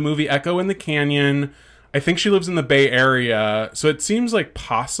the movie Echo in the Canyon. I think she lives in the Bay Area, so it seems like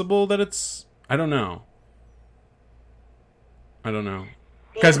possible that it's... I don't know. I don't know.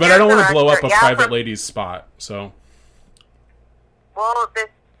 Guys, but I don't want to blow up a private lady's spot, so. Well,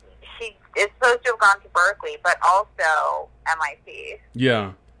 she is supposed to have gone to Berkeley, but also MIT.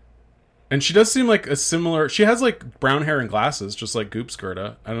 Yeah. And she does seem like a similar... She has, like, brown hair and glasses, just like Goop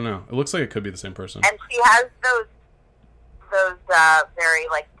Skirta. I don't know. It looks like it could be the same person. And she has those very,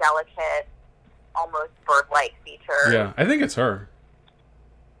 like, delicate, almost bird-like features. Yeah, I think it's her.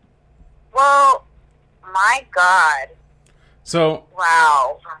 Well, my God. So...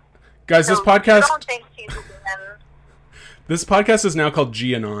 Wow. Guys, this podcast... I don't think she's even... This podcast is now called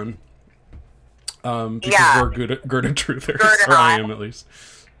G-Anon. Because we're Gerda truthers. Or I am, at least.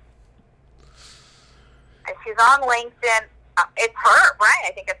 And she's on LinkedIn. It's her, right?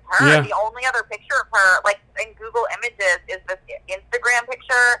 I think it's her. Yeah. The only other picture of her, like, in Google Images is this Instagram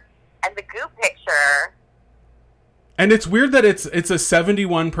picture and the Goop picture. And it's weird that it's a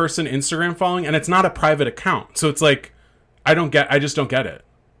 71-person Instagram following, and it's not a private account. So it's like, I just don't get it.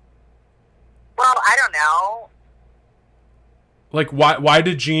 Well, I don't know. Like, why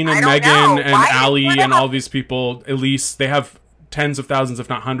did Jean and Megan and Allie and all these people, at least, they have tens of thousands, if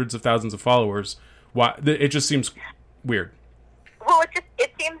not hundreds of thousands of followers. Why? It just seems weird. Well,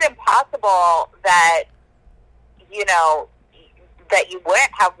 it seems impossible that, you know, that you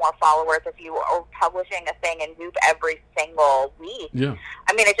wouldn't have more followers if you were publishing a thing in Goop every single week. Yeah.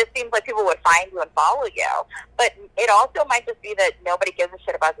 I mean, it just seems like people would find you and follow you. But it also might just be that nobody gives a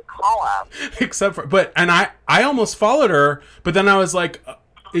shit about the column. Except for, and I almost followed her, but then I was like,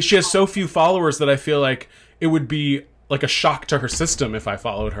 she has so few followers that I feel like it would be like a shock to her system if I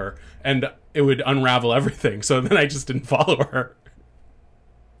followed her, and it would unravel everything. So then I just didn't follow her.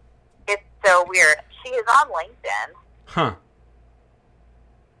 It's so weird. She is on LinkedIn. Huh.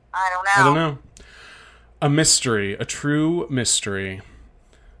 I don't know. A mystery. A true mystery.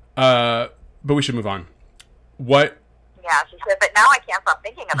 But we should move on. What? Yeah, she said, but now I can't stop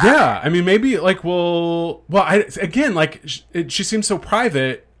thinking about it. Yeah, I mean, maybe, like, she seems so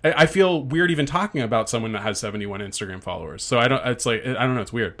private. I feel weird even talking about someone that has 71 Instagram followers. So I don't know,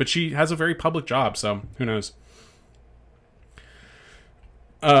 it's weird. But she has a very public job, so who knows?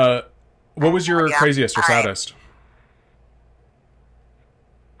 What was your craziest or saddest?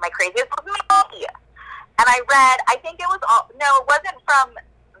 My craziest was me. And I think it was it wasn't from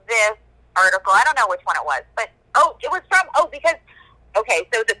this article. I don't know which one it was. But, so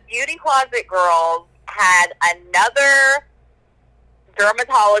the Beauty Closet Girls had another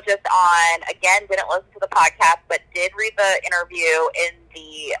dermatologist on. Again, didn't listen to the podcast, but did read the interview in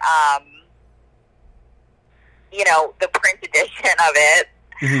the, the print edition of it.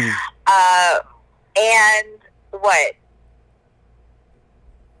 Mm-hmm. And what?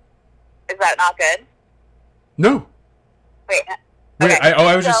 Is that not good? No. Wait. Okay.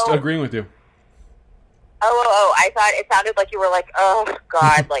 I was just agreeing with you. I thought it sounded like you were like, oh,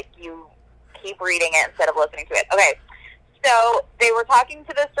 God, like you keep reading it instead of listening to it. Okay. So they were talking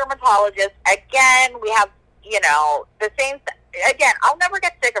to this dermatologist. Again, we have, the same. Again, I'll never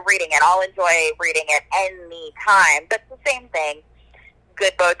get sick of reading it. I'll enjoy reading it any time. But it's the same thing.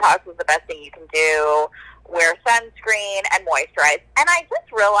 Good Botox is the best thing you can do. Wear sunscreen and moisturize. And I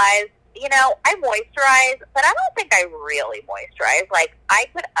just realized, I moisturize, but I don't think I really moisturize. Like, I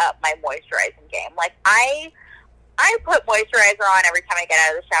put up my moisturizing game. Like, I put moisturizer on every time I get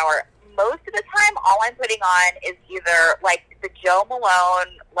out of the shower. Most of the time, all I'm putting on is either, like, the Jo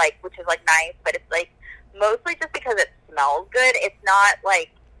Malone, like, which is, like, nice, but it's, like, mostly just because it smells good. It's not,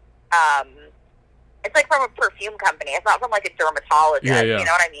 like, it's, like, from a perfume company. It's not from, like, a dermatologist. Yeah. You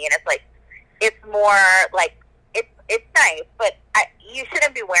know what I mean? It's, like, it's more, like, it's nice, but you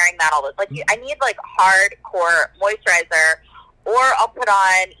shouldn't be wearing that all the time. Like, I need, like, hardcore moisturizer, or I'll put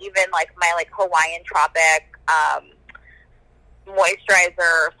on even, like, my, like, Hawaiian Tropic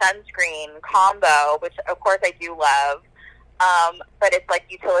moisturizer sunscreen combo, which, of course, I do love, but it's, like,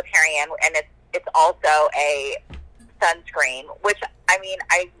 utilitarian, and it's also a sunscreen, which, I mean,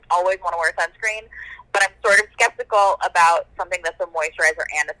 I always want to wear sunscreen, but I'm sort of skeptical about something that's a moisturizer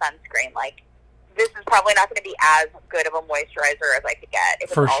and a sunscreen. Like, this is probably not going to be as good of a moisturizer as I could get if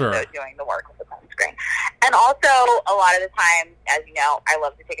it's also doing the work of the sunscreen. And also, a lot of the time, as you know, I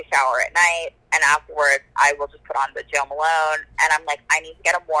love to take a shower at night, and afterwards, I will just put on the Jo Malone, and I'm like, I need to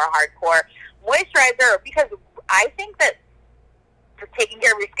get a more hardcore moisturizer, because I think that just taking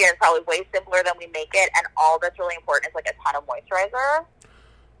care of your skin is probably way simpler than we make it, and all that's really important is, like, a ton of moisturizer.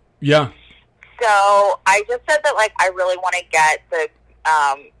 Yeah. So I just said that, like, I really want to get the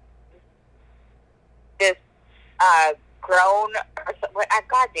this Grown,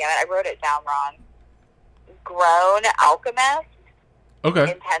 God damn it, I wrote it down wrong. Grown Alchemist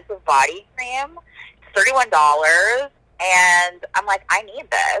Okay. Intensive Body Cream. It's $31, And I'm like, I need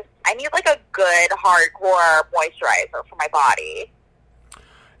this. I need like a good hardcore moisturizer for my body.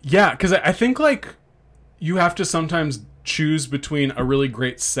 Yeah, because I think like you have to sometimes choose between a really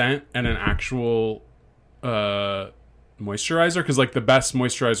great scent and an actual moisturizer, because like the best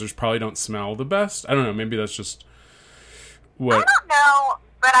moisturizers probably don't smell the best. I don't know, maybe that's just what. I don't know,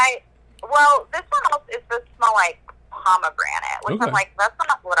 but this one also is supposed to smell like pomegranate, which I'm like, that's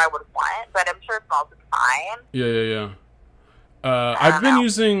not what I would want, but I'm sure it smells fine. Yeah. I've been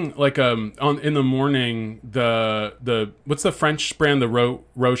using like in the morning the what's the French brand, the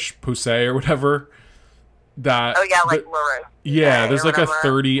Roche Posay or whatever. That La Roche. Yeah, there's like a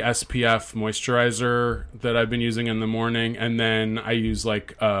 30 SPF moisturizer that I've been using in the morning, and then I use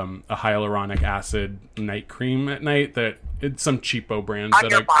like a hyaluronic acid night cream at night. That it's some cheapo brand. On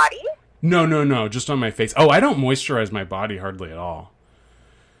your body? No, just on my face. Oh, I don't moisturize my body hardly at all.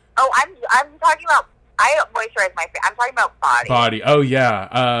 Oh, I'm talking about. I moisturize my face. I'm talking about body. Body. Oh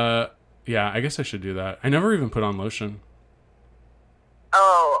yeah. Yeah. I guess I should do that. I never even put on lotion.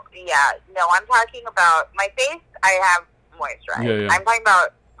 Oh yeah. No, I'm talking about my face. I have moisturize. Yeah. I'm talking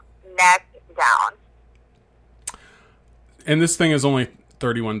about neck down. And this thing is only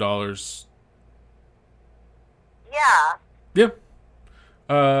 $31. Yeah. Yep.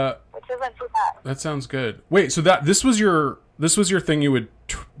 Which isn't too bad. That sounds good. Wait, so this was your thing you would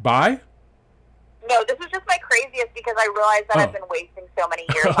buy? No, this is just my craziest because I realized that I've been wasting so many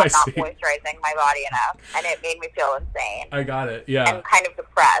years on not moisturizing my body enough, and it made me feel insane. I got it. Yeah. And kind of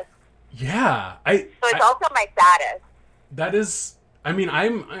depressed. Yeah. So it's also my saddest. That is. I mean,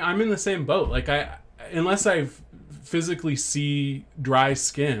 I'm in the same boat. Like unless I physically see dry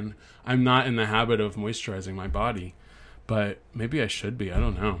skin, I'm not in the habit of moisturizing my body. But maybe I should be. I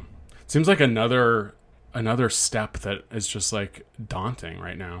don't know. It seems like another step that is just like daunting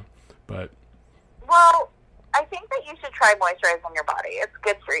right now. But well, I think that you should try moisturizing your body. It's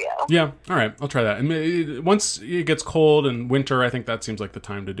good for you. Yeah. All right. I'll try that. And once it gets cold and winter, I think that seems like the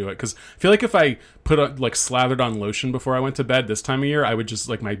time to do it. Because I feel like if I slathered on lotion before I went to bed this time of year, I would just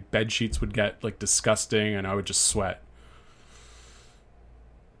like my bed sheets would get like disgusting and I would just sweat.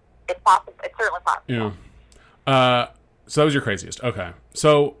 It's possible. It's certainly possible. Yeah. So that was your craziest. Okay.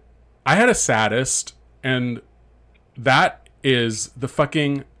 So I had a saddest, and that is the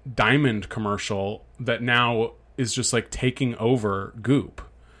fucking Diamond commercial that now is just like taking over Goop.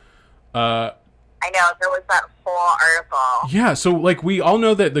 I know, there was that whole article. Yeah, so like we all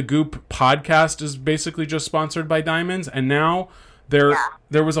know that the Goop podcast is basically just sponsored by Diamonds, and now there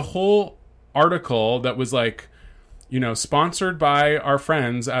was a whole article that was like, you know, sponsored by our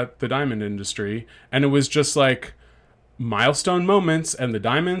friends at the diamond industry, and it was just like milestone moments and the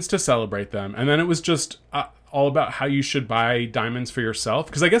diamonds to celebrate them. And then it was just all about how you should buy diamonds for yourself,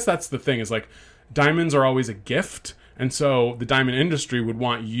 because I guess that's the thing, is like diamonds are always a gift, and so the diamond industry would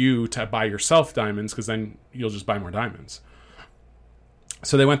want you to buy yourself diamonds, because then you'll just buy more diamonds.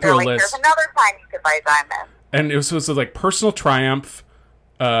 So they went through a list. There's another time you could buy diamonds. And it was like personal triumph,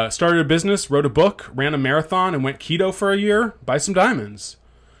 started a business, wrote a book, ran a marathon, and went keto for a year, buy some diamonds.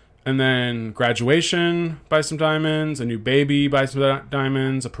 And then graduation, buy some diamonds, a new baby, buy some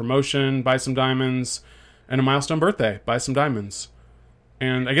diamonds, a promotion, buy some diamonds, and a milestone birthday, buy some diamonds.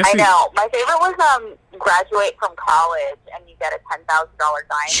 And I guess I know. My favorite was graduate from college and you get a $10,000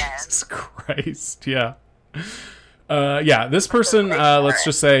 diamond. Jesus Christ, yeah. Yeah, this person, let's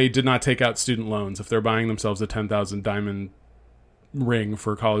just say, did not take out student loans if they're buying themselves a 10,000 diamond ring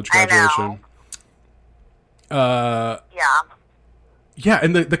for college graduation. Yeah. Yeah,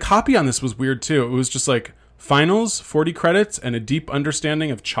 and the copy on this was weird too. It was just like, finals, 40 credits, and a deep understanding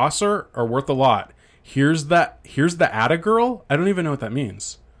of Chaucer are worth a lot. Here's the Attagirl? I don't even know what that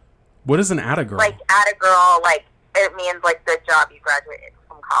means. What is an Attagirl? Like Attagirl, like it means like the job you graduated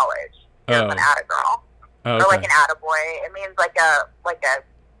from college. Here's an Attagirl. Oh, okay. Or like an Attaboy. It means like a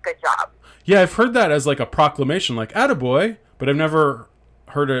good job. Yeah, I've heard that as like a proclamation, like Attaboy, but I've never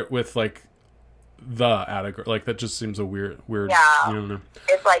heard it with like the Attagirl. Like that just seems a weird. Yeah. You don't know.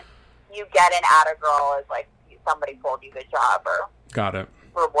 It's like you get an Attagirl as like somebody told you good job or got it.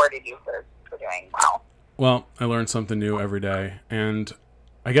 Rewarded you for doing well. Well, I learned something new every day, and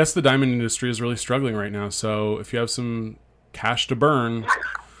I guess the diamond industry is really struggling right now. So if you have some cash to burn,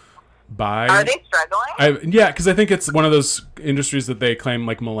 buy. Are they struggling? Yeah, because I think it's one of those industries that they claim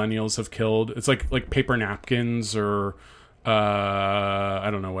like millennials have killed. It's like paper napkins or I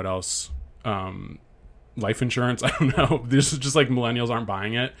don't know what else. Life insurance. I don't know. This is just like millennials aren't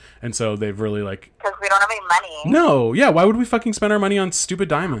buying it, and so they've really like. Because we don't have any money. No, yeah. Why would we fucking spend our money on stupid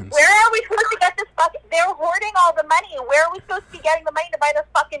diamonds? Where are we supposed to get this fucking? They're hoarding all the money. Where are we supposed to be getting the money to buy the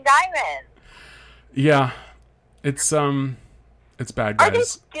fucking diamonds? Yeah, It's bad, Are they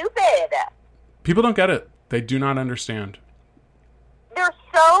guys. stupid? People don't get it. They do not understand. They're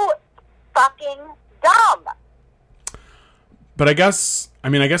so fucking dumb. But I guess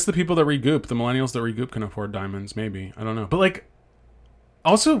the people that regoop, the millennials that regoop, can afford diamonds. Maybe, I don't know. But like,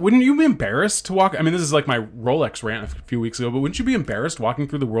 also, wouldn't you be embarrassed to walk? I mean, this is like my Rolex rant a few weeks ago. But wouldn't you be embarrassed walking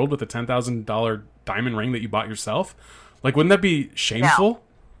through the world with a $10,000 diamond ring that you bought yourself? Like, wouldn't that be shameful?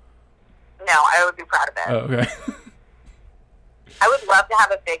 No, I would be proud of it. Oh, okay. I would love to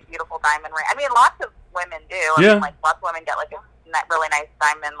have a big, beautiful diamond ring. I mean, lots of women do. I Yeah. mean, like, lots of women get, like, a really nice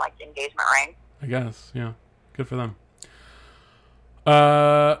diamond, like, engagement ring. I guess, yeah. Good for them.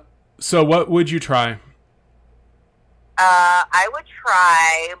 So what would you try? I would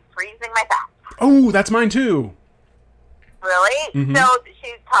try freezing my fat. Oh, that's mine too. Really? Mhm. So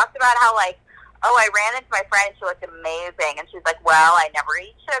she talked about how, like, oh, I ran into my friend and she looked amazing. And she's like, well, I never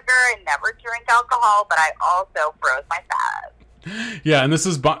eat sugar and never drink alcohol, but I also froze my fat. Yeah, and this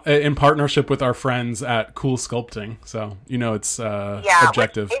is in partnership with our friends at Cool Sculpting. So, you know, it's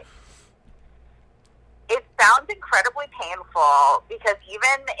objective. It sounds incredibly painful because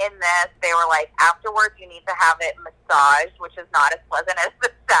even in this, they were like, afterwards you need to have it massaged, which is not as pleasant as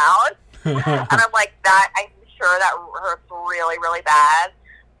it sounds. And I'm like, I'm sure that hurts really, really bad.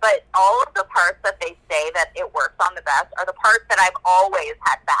 But all of the parts that they say that it works on the best are the parts that I've always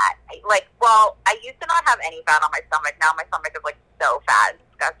had fat. I used to not have any fat on my stomach. Now my stomach is, like, so fat and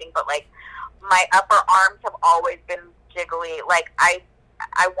disgusting. But, like, my upper arms have always been jiggly. Like, I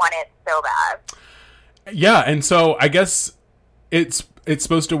want it so bad. Yeah, and so I guess it's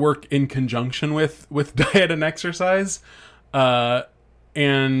supposed to work in conjunction with diet and exercise.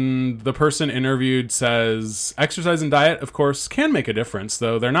 And the person interviewed says, exercise and diet, of course, can make a difference,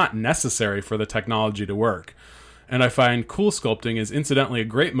 though they're not necessary for the technology to work. And I find Cool Sculpting is incidentally a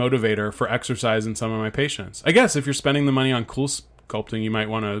great motivator for exercise in some of my patients. I guess if you're spending the money on Cool Sculpting, you might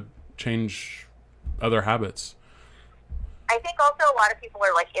want to change other habits. I think also a lot of people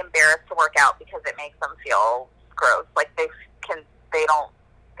are, like, embarrassed to work out because it makes them feel gross. Like, they just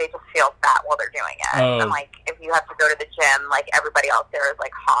feel fat while they're doing it. Oh. And, like, if you have to go to the gym, like, everybody else there is,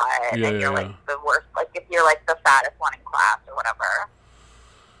 like, hot, and you're like the worst. Like, if you're, like, the fattest one in class or whatever.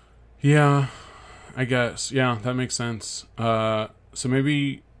 Yeah, I guess. Yeah, that makes sense. So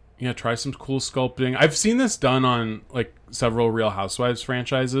maybe, try some Cool Sculpting. I've seen this done on, like, several Real Housewives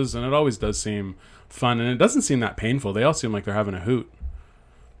franchises, and it always does seem fun, and it doesn't seem that painful. They all seem like they're having a hoot.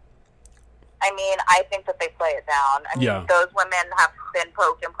 I mean, I think that they play it down. I mean, those women have been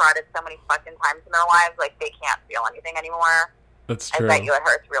poked and prodded so many fucking times in their lives, like, they can't feel anything anymore. That's true. I bet you it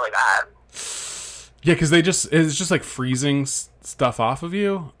hurts really bad. Yeah, because it's just like freezing stuff off of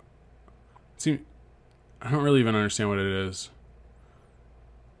you. I don't really even understand what it is.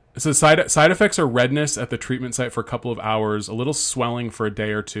 It says side effects are redness at the treatment site for a couple of hours, a little swelling for a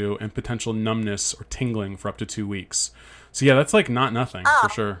day or two, and potential numbness or tingling for up to 2 weeks. So yeah, that's like not nothing for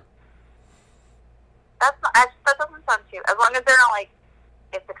sure. That doesn't sound too. As long as they're not, like,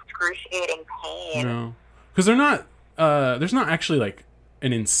 it's excruciating pain. No, because they're not. There's not actually like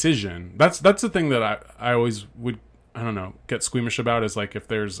an incision. That's the thing that I always would, I don't know, get squeamish about, is like if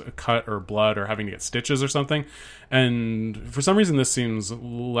there's a cut or blood or having to get stitches or something. And for some reason, this seems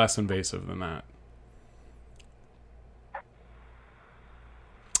less invasive than that.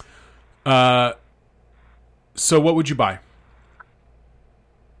 So what would you buy?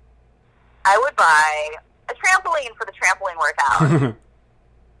 I would buy a trampoline for the trampoline workout.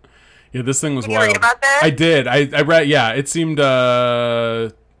 Yeah, this thing was Did you wild. read about this? I did. I read. Yeah, it seemed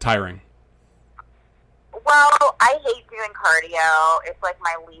tiring. Well, I hate doing cardio. It's, like,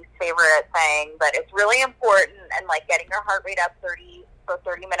 my least favorite thing, but it's really important, and, like, getting your heart rate up 30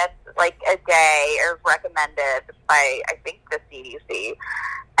 minutes, like, a day is recommended by, I think, the CDC.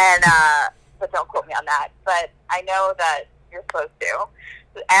 And, but don't quote me on that. But I know that you're supposed to.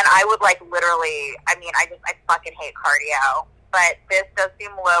 And I would, like, literally, I mean, I fucking hate cardio. But this does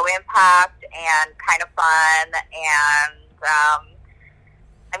seem low impact and kind of fun, and,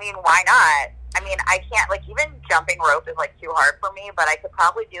 I mean, why not? I mean, I can't, like, even jumping rope is, like, too hard for me, but I could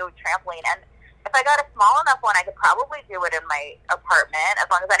probably do a trampoline. And if I got a small enough one, I could probably do it in my apartment, as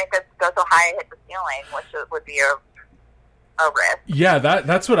long as I didn't go so high I hit the ceiling, which would be a risk. Yeah,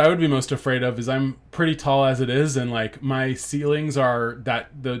 that's what I would be most afraid of, is I'm pretty tall as it is, and, like, my ceilings are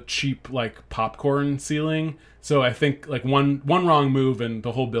the cheap, like, popcorn ceiling. So I think, like, one wrong move and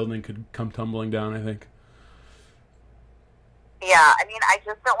the whole building could come tumbling down, I think. Yeah, I mean, I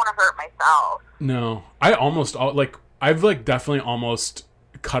just don't want to hurt myself. No. I've definitely almost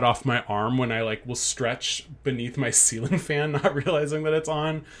cut off my arm when I, like, will stretch beneath my ceiling fan, not realizing that it's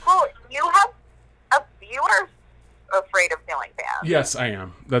on. Well, you are afraid of ceiling fans. Yes, I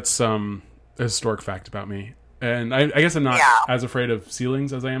am. That's a historic fact about me. And I guess I'm not as afraid of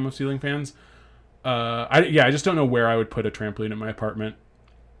ceilings as I am of ceiling fans. I just don't know where I would put a trampoline in my apartment.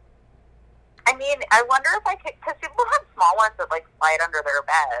 I mean, I wonder if I could, because people have small ones that like slide under their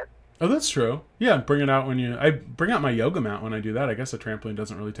bed. Oh, that's true. Yeah, bring it out I bring out my yoga mat when I do that. I guess a trampoline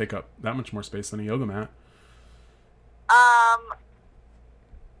doesn't really take up that much more space than a yoga mat.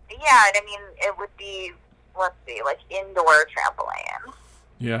 Yeah, and I mean, it would be, let's see, like indoor trampoline.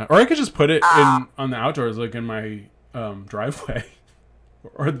 Yeah, or I could just put it on the outdoors, like in my driveway,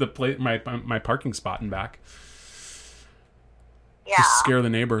 or my parking spot and back. Yeah. Just scare the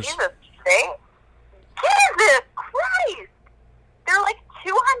neighbors. Jesus Christ! They're like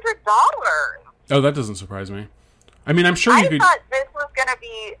 $200. Oh, that doesn't surprise me. I mean, I'm sure you could. I thought this was gonna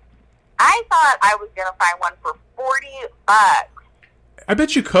be. I thought I was gonna find one for $40. I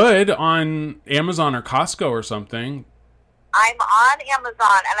bet you could on Amazon or Costco or something. I'm on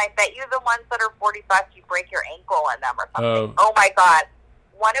Amazon, and I bet you the ones that are $40, you break your ankle in them or something. Oh my God.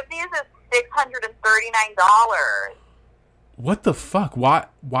 One of these is $639. What the fuck? Why?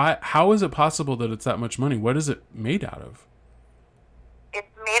 How is it possible that it's that much money? What is it made out of? It's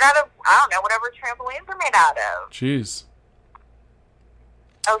made out of, I don't know, whatever trampolines are made out of. Jeez.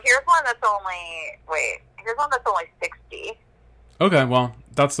 Oh, here's one that's only $60. Okay, well,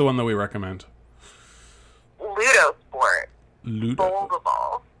 that's the one that we recommend. Ludo Sport. Ludo.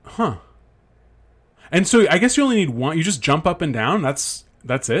 Foldable. Huh. And so I guess you only need one. You just jump up and down. That's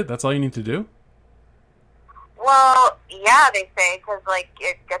it. That's all you need to do. Well, yeah, they say, because like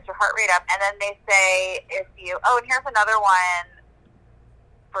it gets your heart rate up, and then they say if you. Oh, and here's another one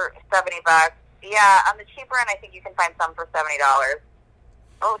for $70. Yeah, on the cheaper end, I think you can find some for $70.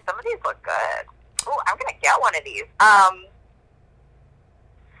 Oh, some of these look good. Oh, I'm gonna get one of these.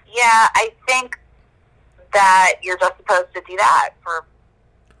 Yeah, I think that you're just supposed to do that for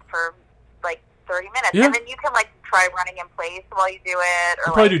like 30 minutes. Yeah. And then you can like try running in place while you do it. Or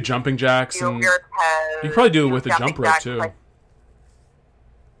You probably like, do jumping jacks. do a weird pose. You could probably do it with a jumping jump rope jacks, too. like,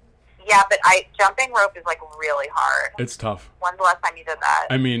 yeah, but jumping rope is like really hard. It's tough. When's the last time you did that?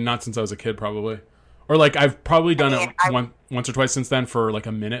 I mean, not since I was a kid, probably. Or like I've probably done it once or twice since then for like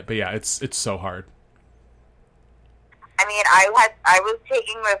a minute. But yeah, it's so hard. I mean, I was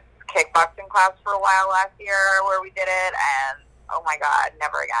taking this kickboxing class for a while last year where we did it, and oh my God,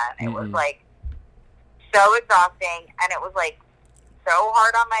 never again. It was like so exhausting, and it was like so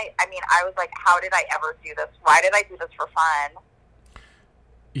hard on I was like, how did I ever do this? Why did I do this for fun?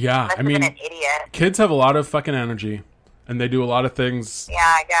 Yeah, I mean, an idiot. Kids have a lot of fucking energy, and they do a lot of things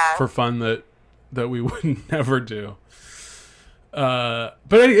I guess. for fun that we would never do. But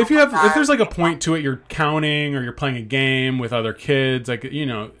if there's like a point to it, you're counting or you're playing a game with other kids, like, you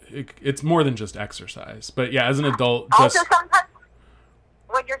know, it's more than just exercise. But yeah, as an adult, also sometimes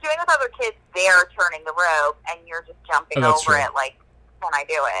when you're doing it with other kids, they're turning the rope and you're just jumping over true. it. Like when I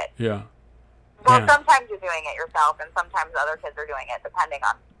do it. Yeah. Well, Man. sometimes you're doing it yourself, and sometimes other kids are doing it, depending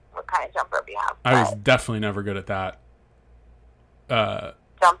on what kind of jump rope you have. I was definitely never good at that.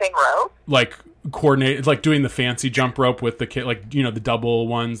 Jumping rope? Like coordinate, like doing the fancy jump rope with the kid, like, you know, the double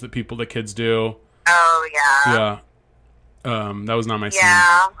ones that the kids do. Oh yeah. Yeah. That was not my scene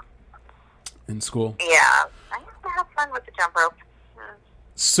in school. Yeah. I used to have fun with the jump rope.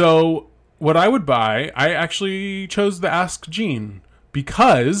 So what I would buy, I actually chose the Ask Jean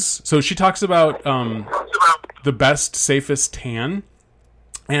because, so she talks about the best, safest tan.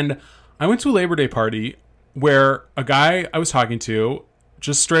 And I went to a Labor Day party where a guy I was talking to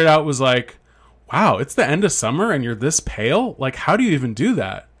just straight out was like, wow, it's the end of summer and you're this pale? Like, how do you even do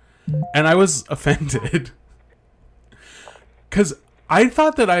that? And I was offended. Because I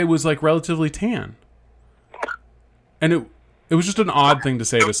thought that I was, like, relatively tan. And it was just an odd thing to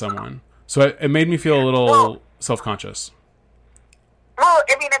say to someone. So it made me feel a little self-conscious. Well,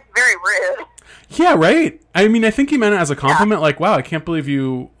 I mean, it's very rude. Yeah, right? I mean, I think he meant it as a compliment, like, wow, I can't believe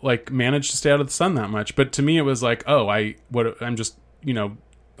you, like, managed to stay out of the sun that much. But to me, it was like, oh, I'm just, you know,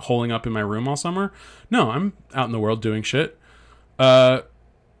 holing up in my room all summer. No, I'm out in the world doing shit.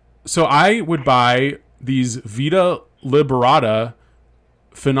 So I would buy these Vita Liberata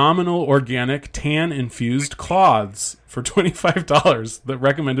phenomenal organic tan infused cloths for $25 that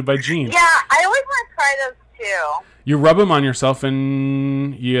recommended by Jean. Yeah, I always want to try those too. You rub them on yourself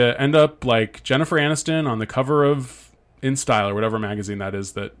and you end up like Jennifer Aniston on the cover of InStyle or whatever magazine that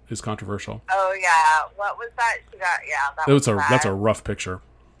is controversial. Oh yeah, what was that? She got That's a rough picture.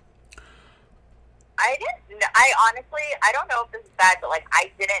 I honestly, I don't know if this is bad, but like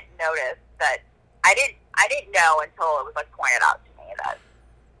I didn't notice that. I didn't know until it was like pointed out to me that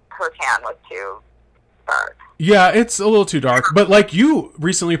her tan was too dark. Yeah, it's a little too dark. But like you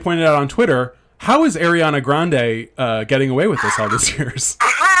recently pointed out on Twitter, how is Ariana Grande getting away with this all these years?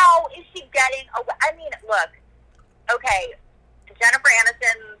 How is she getting away? I mean, look, okay, Jennifer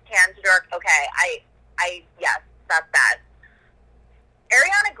Aniston, Tan's dark. Okay, yes, that's that.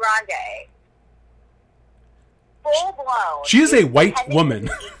 Ariana Grande, full blown. She is a white woman.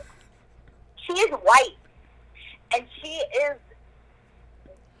 She is white, and she is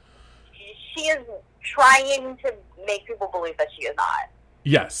trying to make people believe that she is not.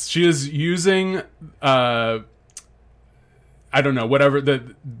 Yes, she is using, I don't know, whatever,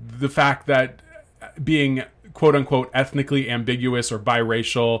 the fact that being quote-unquote ethnically ambiguous or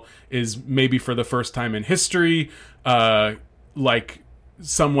biracial is maybe for the first time in history, like,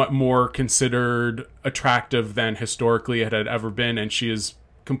 somewhat more considered attractive than historically it had ever been, and she is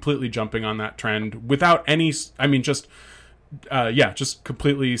completely jumping on that trend without any, I mean, just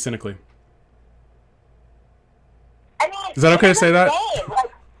completely cynically. I mean, is that okay to say that?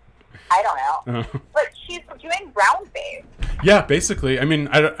 Like, I don't know. But she's doing brown face. Yeah, basically. I mean,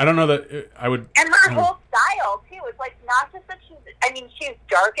 I don't know that I would... And her whole style, too. It's like, not just that she's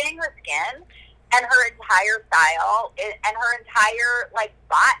darkening her skin, and her entire style, and her entire, like,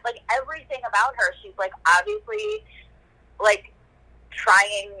 body, like, everything about her. She's, like, obviously, like,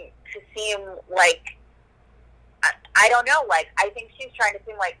 trying to seem like, I don't know, like, I think she's trying to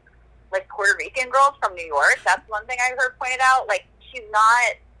seem like Puerto Rican girls from New York. That's one thing I heard pointed out. Like, she's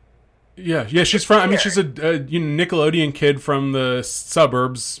not... Yeah, she's from, I mean, she's a Nickelodeon kid from the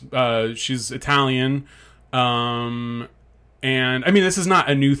suburbs. She's Italian. And, I mean, this is not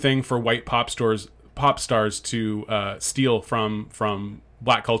a new thing for white pop stars to steal from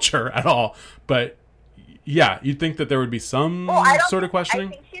black culture at all. But, yeah, you'd think that there would be some sort of questioning.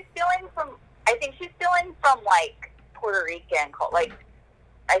 I think she's stealing from like, Puerto Rican, like,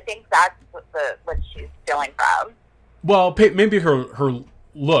 I think that's what she's stealing from. Well, maybe her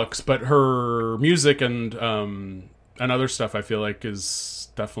looks, but her music and other stuff, I feel like, is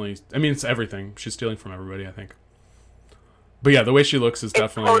definitely... I mean, it's everything. She's stealing from everybody, I think. But yeah, the way she looks is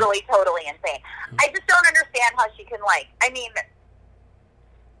definitely... totally insane. I just don't understand how she can, like... I mean,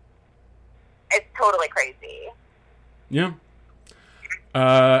 it's totally crazy. Yeah.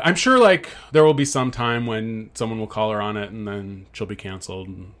 I'm sure, like, there will be some time when someone will call her on it, and then she'll be canceled,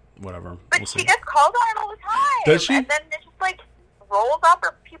 and whatever. But she gets called on it all the time. Does she? And then it's just, like, rolls up,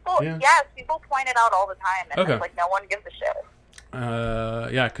 or people... Yeah. Yes, people point it out all the time, and it's like, no one gives a shit.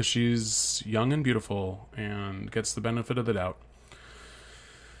 Yeah, because she's young and beautiful, and gets the benefit of the doubt,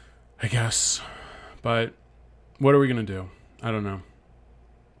 I guess. But what are we going to do? I don't know.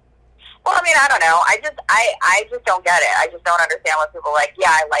 Well, I mean, I don't know. I just don't get it. I just don't understand what people are like, yeah,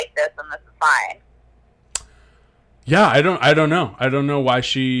 I like this and this is fine. Yeah, I don't know. I don't know why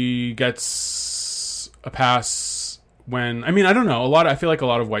she gets a pass when... I mean, I don't know. I feel like a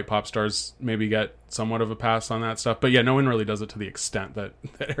lot of white pop stars maybe get somewhat of a pass on that stuff. But yeah, no one really does it to the extent that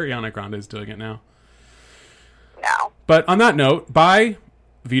Ariana Grande is doing it now. No. But on that note, buy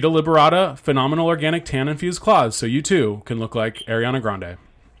Vita Liberata Phenomenal Organic Tan Infused Cloths so you too can look like Ariana Grande.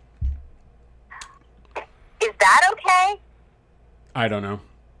 Is that okay? I don't know.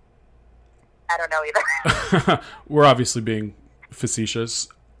 I don't know either. We're obviously being facetious.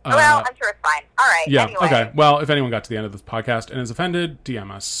 Well, I'm sure it's fine. All right. Yeah. Anyway. Okay. Well, if anyone got to the end of this podcast and is offended, DM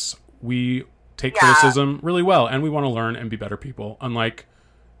us. We take criticism really well, and we want to learn and be better people, unlike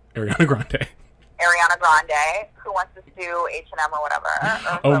Ariana Grande. Ariana Grande, who wants to sue H&M or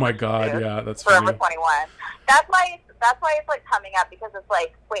whatever. Oh my God! Yeah, that's Forever funny. 21. That's why it's like coming up, because it's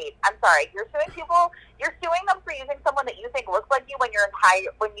like, wait, I'm sorry, you're suing them for using someone that you think looks like you when you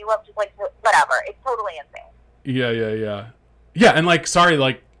have just like whatever. It's totally insane. Yeah, and like, sorry,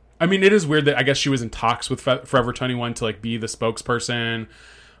 like, I mean, it is weird that I guess she was in talks with Forever 21 to like be the spokesperson,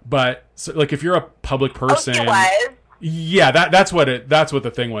 but so, like, if you're a public person, she was. Yeah, that's what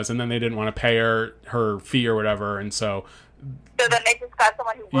the thing was, and then they didn't want to pay her fee or whatever, and so then they just got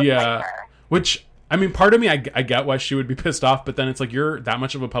someone who looked like her. Which, I mean, part of me, I get why she would be pissed off, but then it's like, you're that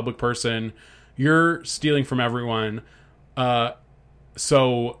much of a public person, you're stealing from everyone,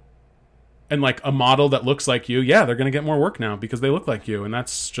 so, and like a model that looks like you, yeah, they're gonna get more work now because they look like you, and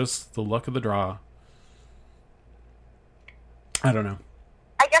that's just the luck of the draw. I don't know.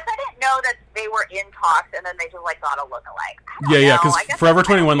 I guess I didn't know that they were in talks and then they just like got a look-alike. Yeah, because Forever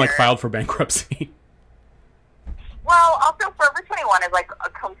 21 like filed for bankruptcy. Well, also Forever 21 is like a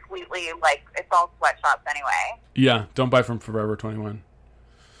completely like, it's all sweatshops anyway. Yeah, don't buy from Forever 21.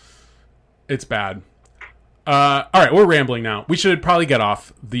 It's bad. All right, we're rambling now. We should probably get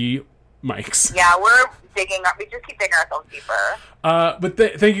off. The mics. Yeah, we're we just keep digging ourselves deeper. But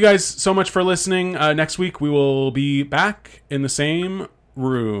thank you guys so much for listening. Next week we will be back in the same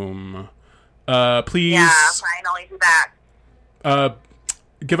room. Please. Yeah, finally be back.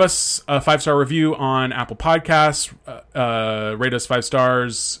 Give us a 5-star review on Apple Podcasts. Rate us 5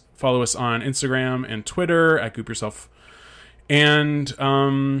 stars. Follow us on Instagram and Twitter at Goop Yourself. And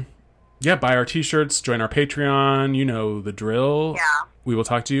buy our t-shirts. Join our Patreon. You know the drill. Yeah. We will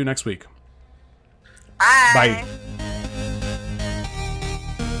talk to you next week. Bye. Bye.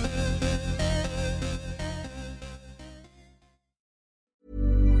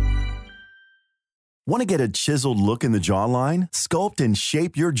 Want to get a chiseled look in the jawline? Sculpt and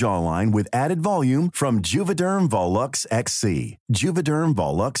shape your jawline with added volume from Juvederm Volux XC. Juvederm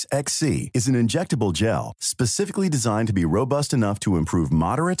Volux XC is an injectable gel specifically designed to be robust enough to improve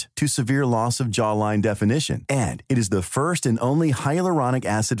moderate to severe loss of jawline definition. And it is the first and only hyaluronic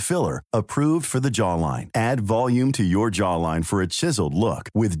acid filler approved for the jawline. Add volume to your jawline for a chiseled look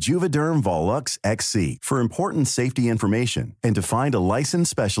with Juvederm Volux XC. For important safety information and to find a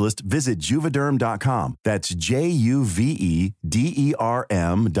licensed specialist, visit Juvederm.com. That's Juvederm.com.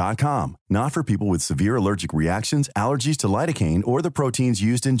 Not for people with severe allergic reactions, allergies to lidocaine, or the proteins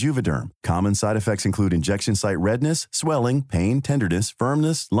used in Juvederm. Common side effects include injection site redness, swelling, pain, tenderness,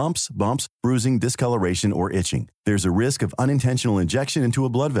 firmness, lumps, bumps, bruising, discoloration, or itching. There's a risk of unintentional injection into a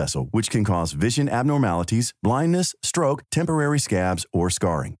blood vessel, which can cause vision abnormalities, blindness, stroke, temporary scabs, or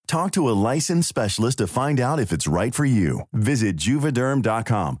scarring. Talk to a licensed specialist to find out if it's right for you. Visit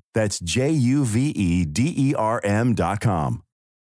Juvederm.com. That's Juvederm.com.